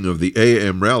 2021 running of the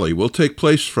AM Rally will take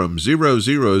place from 0000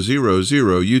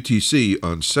 UTC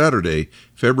on Saturday,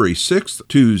 February 6th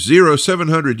to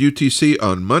 0700 UTC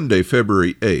on Monday,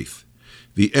 February 8th.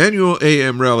 The annual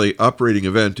AM Rally operating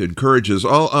event encourages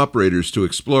all operators to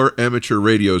explore amateur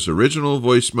radio's original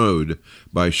voice mode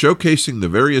by showcasing the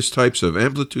various types of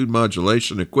amplitude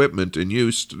modulation equipment in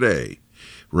use today,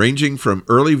 ranging from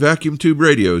early vacuum tube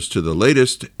radios to the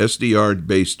latest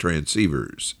SDR-based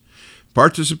transceivers.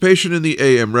 Participation in the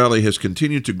AM rally has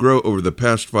continued to grow over the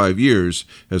past 5 years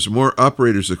as more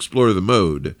operators explore the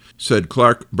mode, said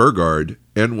Clark Burgard,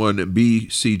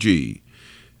 N1BCG.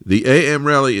 The AM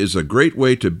rally is a great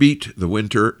way to beat the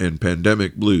winter and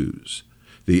pandemic blues.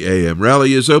 The AM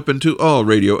rally is open to all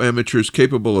radio amateurs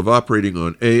capable of operating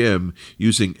on AM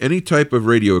using any type of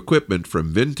radio equipment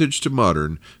from vintage to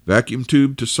modern, vacuum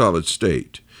tube to solid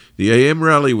state. The AM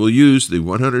rally will use the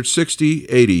 160,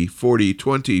 80, 40,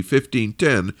 20, 15,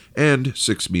 10, and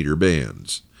 6-meter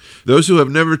bands. Those who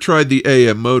have never tried the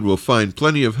AM mode will find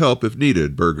plenty of help if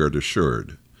needed, Burgard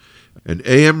assured. An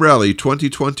AM Rally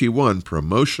 2021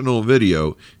 promotional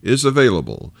video is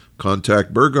available.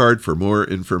 Contact Burgard for more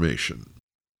information.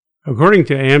 According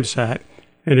to AMSAT,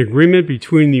 an agreement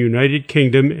between the United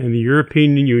Kingdom and the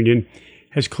European Union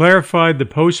has clarified the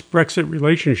post-Brexit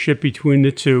relationship between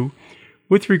the two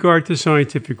with regard to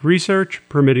scientific research,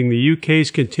 permitting the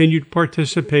UK's continued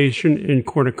participation in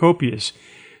Cornucopias,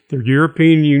 the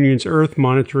European Union's Earth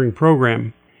monitoring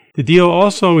program. The deal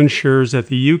also ensures that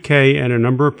the UK and a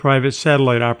number of private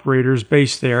satellite operators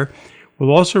based there will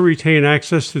also retain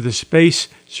access to the Space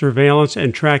Surveillance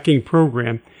and Tracking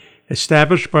Program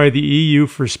established by the EU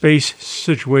for space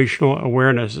situational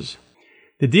awarenesses.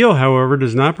 The deal, however,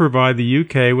 does not provide the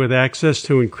UK with access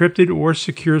to encrypted or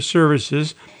secure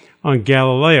services on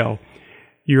Galileo,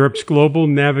 Europe's global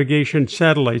navigation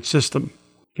satellite system.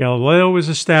 Galileo was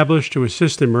established to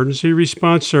assist emergency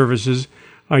response services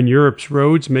on Europe's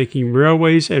roads, making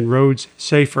railways and roads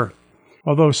safer.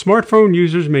 Although smartphone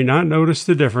users may not notice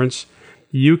the difference,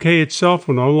 the UK itself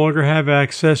will no longer have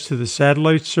access to the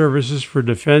satellite services for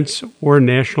defense or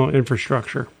national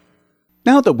infrastructure.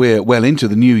 Now that we're well into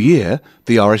the new year,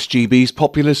 the RSGB's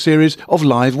popular series of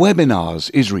live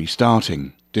webinars is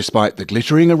restarting. Despite the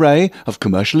glittering array of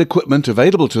commercial equipment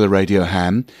available to the radio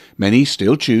ham, many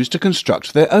still choose to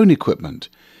construct their own equipment.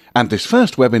 And this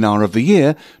first webinar of the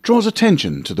year draws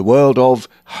attention to the world of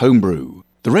homebrew.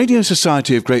 The Radio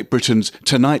Society of Great Britain's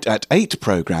Tonight at 8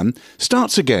 programme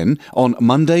starts again on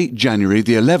Monday, January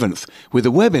the 11th, with a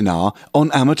webinar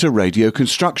on amateur radio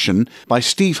construction by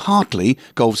Steve Hartley,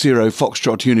 Golf Zero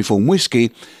Foxtrot Uniform Whiskey,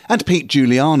 and Pete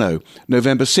Giuliano,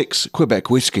 November 6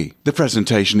 Quebec Whiskey. The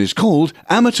presentation is called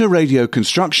Amateur Radio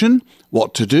Construction,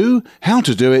 What to Do, How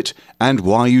to Do It, and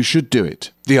Why You Should Do It.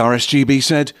 The RSGB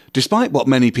said, despite what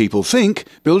many people think,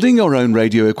 building your own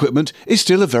radio equipment is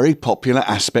still a very popular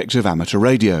aspect of amateur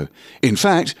radio. In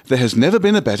fact, there has never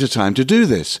been a better time to do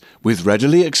this, with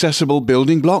readily accessible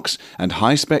building blocks and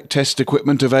high-spec test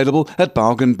equipment available at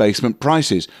bargain basement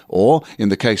prices, or, in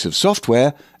the case of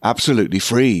software, absolutely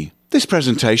free. This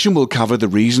presentation will cover the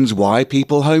reasons why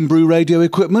people homebrew radio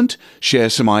equipment, share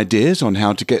some ideas on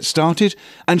how to get started,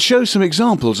 and show some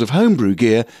examples of homebrew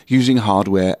gear using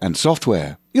hardware and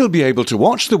software. You'll be able to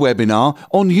watch the webinar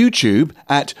on YouTube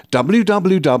at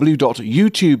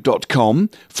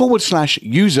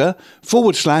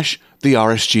www.youtube.com/user/the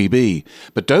RSGB.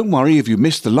 But don't worry if you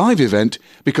missed the live event,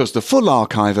 because the full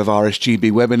archive of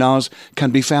RSGB webinars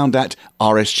can be found at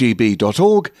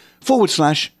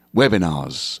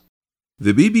rsgb.org/webinars.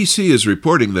 The BBC is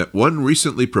reporting that one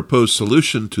recently proposed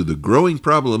solution to the growing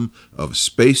problem of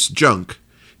space junk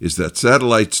is that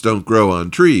satellites don't grow on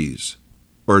trees.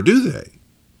 Or do they?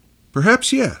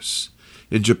 Perhaps yes.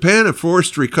 In Japan, a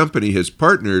forestry company has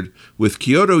partnered with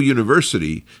Kyoto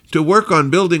University to work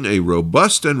on building a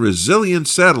robust and resilient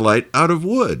satellite out of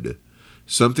wood,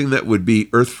 something that would be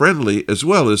Earth-friendly as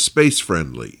well as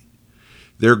space-friendly.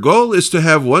 Their goal is to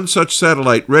have one such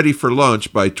satellite ready for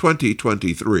launch by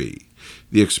 2023.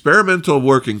 The experimental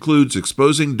work includes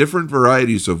exposing different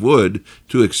varieties of wood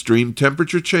to extreme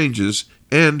temperature changes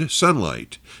and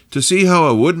sunlight to see how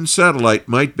a wooden satellite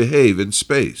might behave in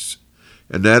space.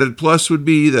 An added plus would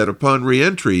be that upon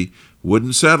re-entry,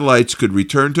 wooden satellites could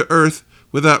return to Earth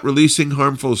without releasing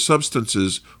harmful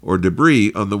substances or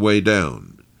debris on the way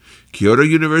down. Kyoto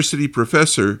University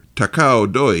professor Takao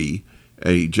Doi,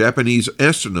 a Japanese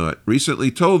astronaut,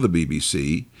 recently told the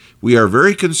BBC, "We are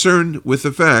very concerned with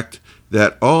the fact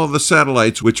that all the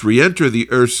satellites which re-enter the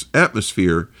Earth's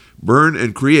atmosphere burn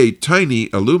and create tiny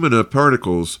alumina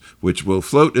particles which will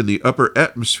float in the upper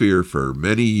atmosphere for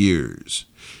many years."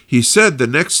 He said the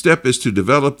next step is to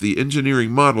develop the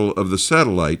engineering model of the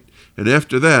satellite, and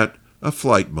after that, a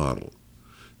flight model.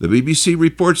 The BBC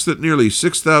reports that nearly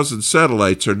 6,000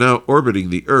 satellites are now orbiting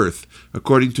the Earth,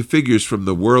 according to figures from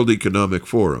the World Economic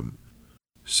Forum.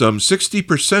 Some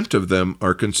 60% of them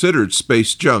are considered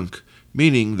space junk,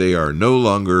 meaning they are no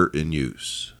longer in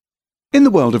use. In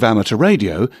the world of amateur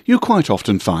radio, you quite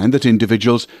often find that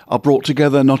individuals are brought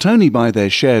together not only by their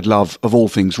shared love of all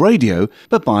things radio,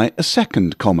 but by a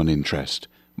second common interest.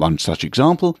 One such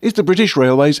example is the British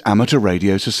Railways Amateur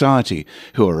Radio Society,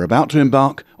 who are about to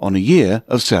embark on a year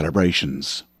of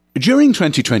celebrations. During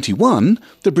 2021,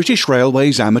 the British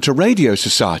Railways Amateur Radio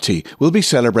Society will be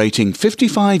celebrating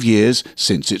 55 years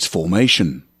since its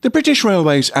formation. The British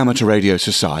Railways Amateur Radio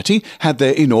Society had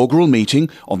their inaugural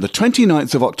meeting on the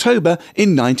 29th of October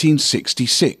in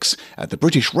 1966 at the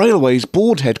British Railways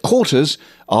Board headquarters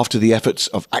after the efforts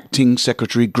of Acting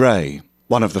Secretary Gray.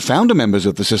 One of the founder members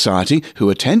of the society who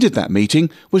attended that meeting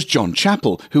was John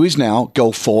Chappell, who is now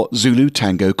Golf 4 Zulu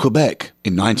Tango Quebec.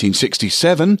 In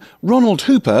 1967, Ronald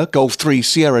Hooper, Golf 3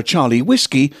 Sierra Charlie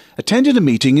Whiskey, attended a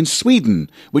meeting in Sweden,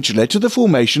 which led to the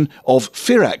formation of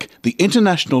FIRAC, the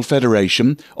International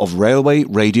Federation of Railway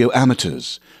Radio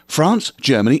Amateurs. France,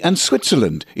 Germany and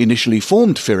Switzerland initially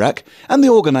formed FIRAC, and the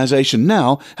organisation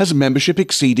now has a membership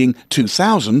exceeding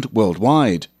 2,000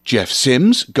 worldwide. Jeff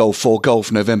Sims, Golf 4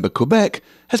 Golf November Quebec,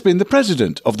 has been the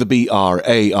president of the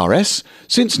BRARS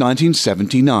since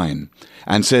 1979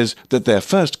 and says that their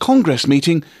first Congress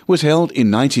meeting was held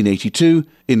in 1982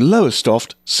 in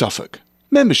Lowestoft, Suffolk.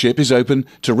 Membership is open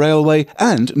to railway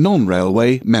and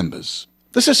non-railway members.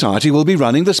 The Society will be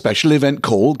running the special event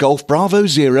call Golf Bravo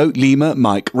Zero Lima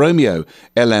Mike Romeo.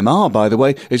 LMR, by the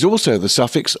way, is also the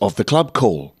suffix of the club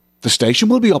call. The station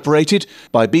will be operated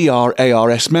by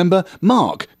BRARS member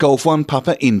Mark, Golf 1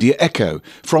 Papa India Echo,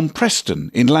 from Preston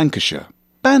in Lancashire.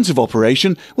 Bands of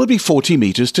operation will be 40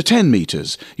 metres to 10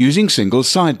 metres, using single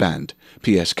sideband,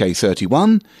 PSK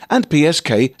 31 and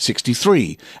PSK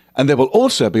 63, and there will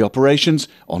also be operations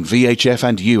on VHF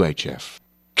and UHF.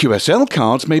 QSL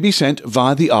cards may be sent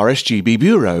via the RSGB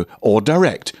Bureau or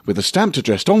direct with a stamped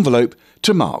addressed envelope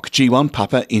to Mark G1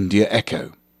 Papa India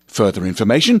Echo. Further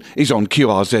information is on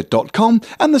QRZ.com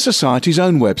and the Society's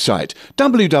own website,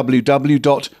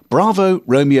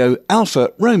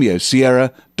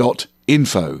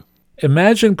 www.bravo-romeo-alpha-romeo-sierra.info.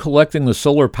 Imagine collecting the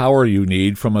solar power you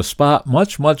need from a spot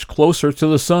much, much closer to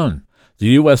the sun. The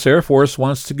U.S. Air Force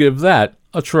wants to give that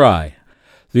a try.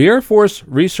 The Air Force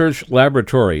Research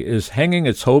Laboratory is hanging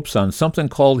its hopes on something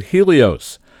called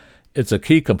Helios. It's a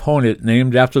key component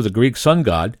named after the Greek sun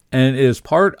god and is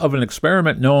part of an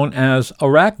experiment known as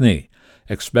Arachne,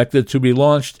 expected to be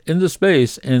launched into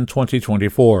space in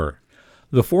 2024.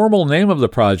 The formal name of the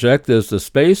project is the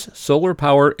Space Solar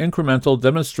Power Incremental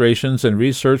Demonstrations and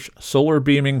Research Solar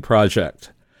Beaming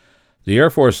Project. The Air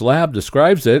Force Lab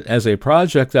describes it as a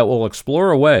project that will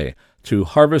explore a way to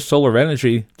harvest solar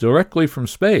energy directly from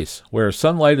space, where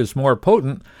sunlight is more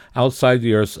potent outside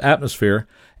the Earth's atmosphere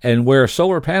and where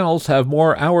solar panels have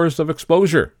more hours of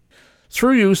exposure.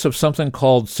 Through use of something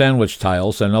called sandwich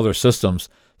tiles and other systems,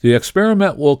 the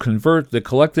experiment will convert the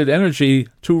collected energy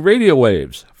to radio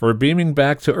waves for beaming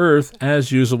back to Earth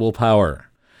as usable power.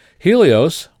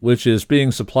 Helios, which is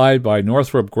being supplied by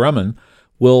Northrop Grumman,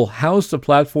 will house the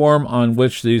platform on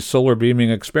which these solar beaming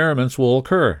experiments will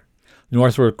occur.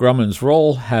 Northrop Grumman's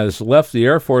role has left the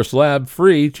Air Force Lab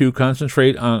free to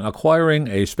concentrate on acquiring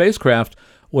a spacecraft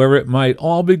where it might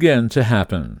all begin to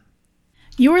happen.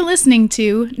 You're listening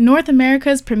to North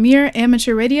America's premier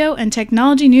amateur radio and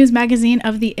technology news magazine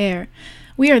of the air.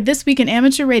 We are This Week in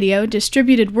Amateur Radio,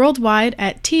 distributed worldwide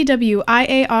at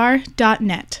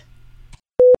twiar.net.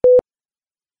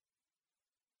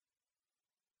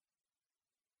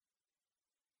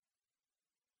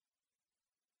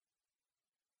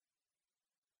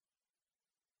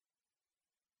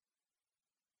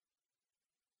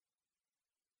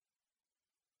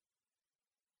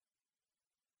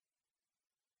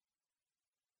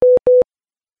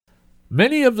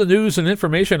 Many of the news and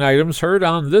information items heard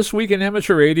on This Week in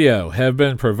Amateur Radio have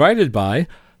been provided by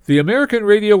the American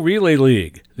Radio Relay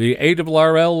League, the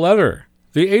ARRL Letter,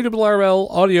 the ARRL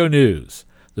Audio News,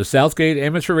 the Southgate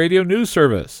Amateur Radio News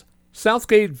Service,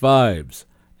 Southgate Vibes,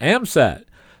 AMSAT,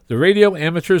 the Radio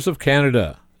Amateurs of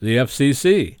Canada, the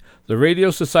FCC, the Radio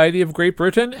Society of Great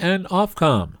Britain and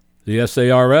Ofcom, the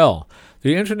SARL,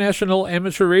 the International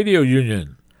Amateur Radio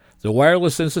Union, the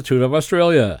Wireless Institute of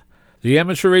Australia, the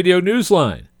Amateur Radio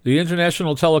Newsline, the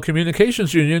International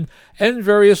Telecommunications Union, and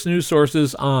various news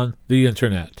sources on the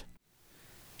Internet.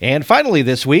 And finally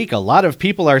this week, a lot of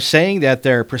people are saying that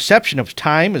their perception of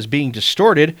time is being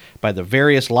distorted by the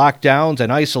various lockdowns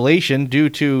and isolation due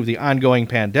to the ongoing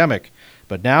pandemic.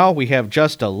 But now we have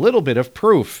just a little bit of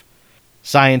proof.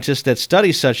 Scientists that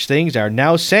study such things are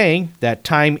now saying that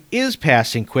time is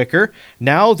passing quicker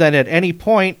now than at any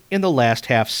point in the last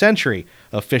half-century,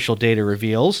 official data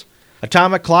reveals.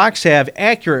 Atomic clocks have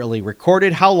accurately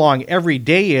recorded how long every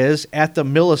day is at the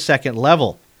millisecond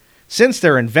level. Since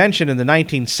their invention in the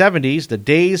 1970s, the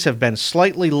days have been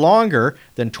slightly longer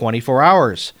than 24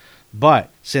 hours. But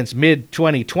since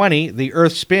mid-2020, the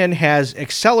Earth's spin has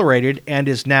accelerated and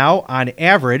is now, on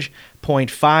average,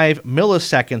 0.5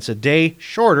 milliseconds a day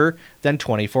shorter than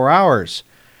 24 hours.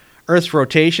 Earth's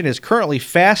rotation is currently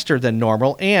faster than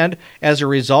normal, and as a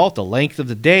result, the length of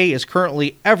the day is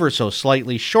currently ever so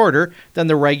slightly shorter than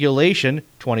the regulation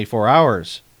 24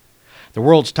 hours. The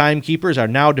world's timekeepers are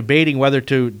now debating whether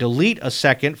to delete a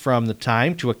second from the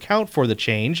time to account for the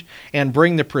change and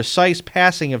bring the precise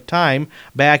passing of time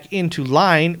back into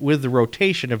line with the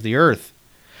rotation of the Earth.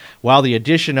 While the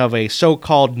addition of a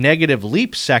so-called negative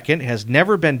leap second has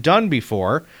never been done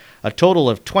before, a total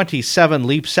of 27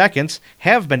 leap seconds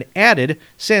have been added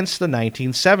since the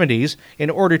 1970s in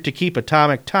order to keep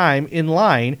atomic time in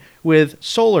line with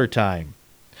solar time.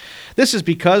 This is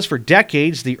because for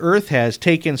decades the Earth has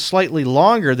taken slightly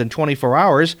longer than 24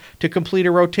 hours to complete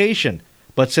a rotation,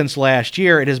 but since last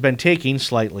year it has been taking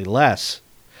slightly less.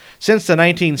 Since the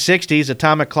 1960s,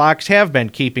 atomic clocks have been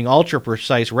keeping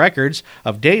ultra-precise records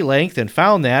of day length and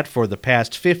found that, for the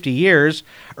past 50 years,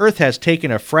 Earth has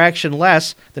taken a fraction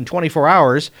less than 24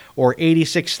 hours, or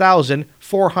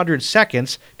 86,400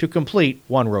 seconds, to complete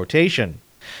one rotation.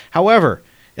 However,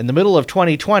 in the middle of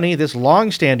 2020, this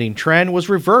long-standing trend was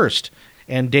reversed,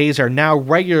 and days are now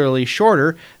regularly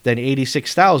shorter than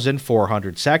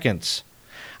 86,400 seconds.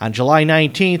 On July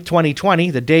 19, 2020,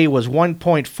 the day was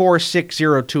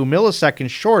 1.4602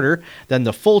 milliseconds shorter than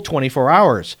the full 24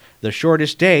 hours, the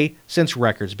shortest day since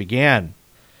records began.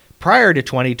 Prior to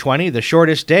 2020, the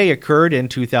shortest day occurred in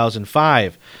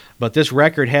 2005, but this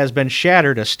record has been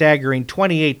shattered a staggering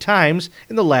 28 times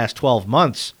in the last 12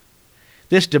 months.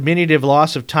 This diminutive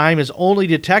loss of time is only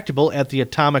detectable at the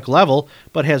atomic level,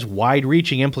 but has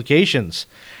wide-reaching implications.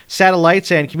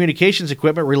 Satellites and communications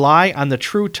equipment rely on the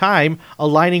true time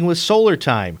aligning with solar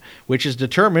time, which is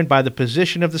determined by the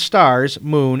position of the stars,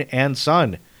 moon, and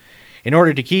sun. In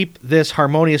order to keep this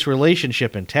harmonious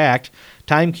relationship intact,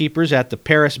 timekeepers at the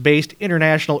Paris-based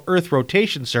International Earth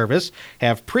Rotation Service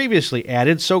have previously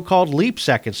added so-called leap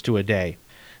seconds to a day.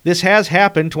 This has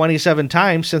happened 27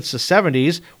 times since the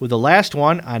 70s, with the last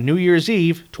one on New Year's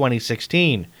Eve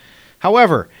 2016.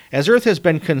 However, as Earth has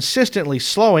been consistently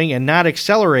slowing and not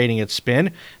accelerating its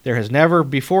spin, there has never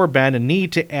before been a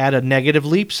need to add a negative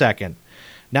leap second.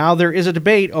 Now there is a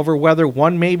debate over whether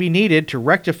one may be needed to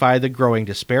rectify the growing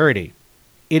disparity.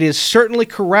 It is certainly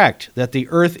correct that the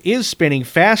Earth is spinning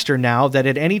faster now than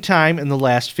at any time in the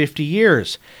last 50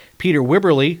 years. Peter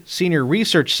Wibberley, senior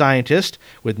research scientist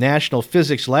with National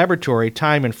Physics Laboratory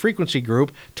Time and Frequency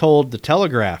Group, told The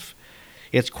Telegraph.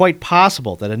 It's quite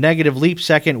possible that a negative leap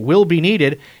second will be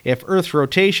needed if Earth's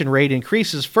rotation rate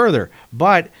increases further,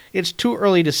 but it's too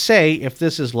early to say if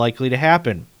this is likely to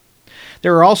happen.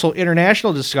 There are also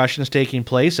international discussions taking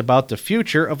place about the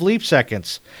future of leap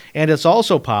seconds, and it's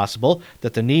also possible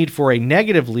that the need for a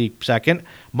negative leap second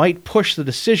might push the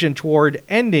decision toward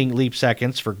ending leap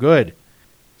seconds for good.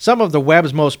 Some of the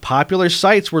web's most popular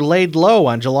sites were laid low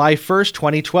on July 1,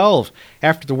 2012,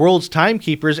 after the world's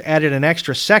timekeepers added an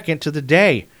extra second to the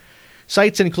day.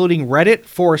 Sites including Reddit,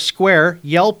 Foursquare,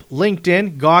 Yelp,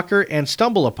 LinkedIn, Gawker, and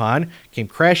StumbleUpon came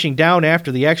crashing down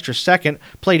after the extra second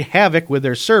played havoc with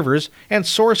their servers and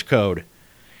source code.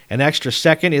 An extra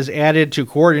second is added to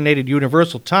Coordinated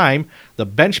Universal Time, the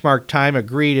benchmark time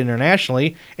agreed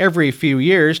internationally every few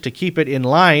years to keep it in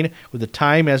line with the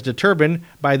time as determined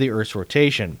by the Earth's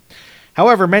rotation.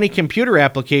 However, many computer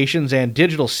applications and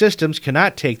digital systems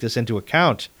cannot take this into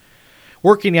account.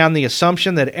 Working on the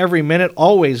assumption that every minute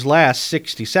always lasts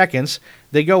 60 seconds,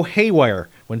 they go haywire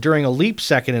when during a leap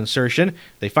second insertion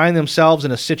they find themselves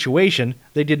in a situation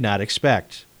they did not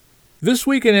expect. This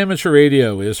Week in Amateur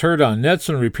Radio is heard on nets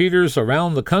and repeaters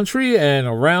around the country and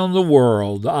around the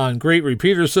world, on great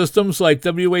repeater systems like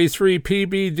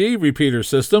WA3PBD repeater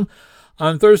system,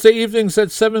 on Thursday evenings at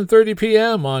 7:30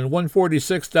 p.m. on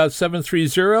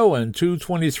 146.730 and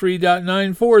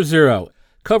 223.940,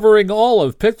 covering all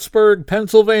of Pittsburgh,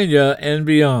 Pennsylvania, and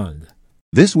beyond.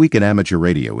 This Week in Amateur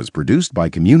Radio is produced by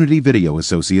Community Video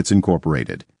Associates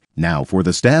Incorporated. Now, for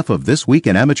the staff of This Week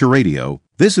in Amateur Radio,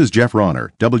 this is Jeff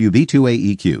Ronner,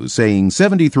 WB2AEQ, saying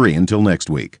 73 until next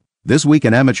week. This Week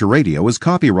in Amateur Radio is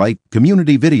copyright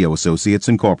Community Video Associates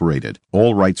Incorporated.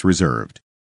 All rights reserved.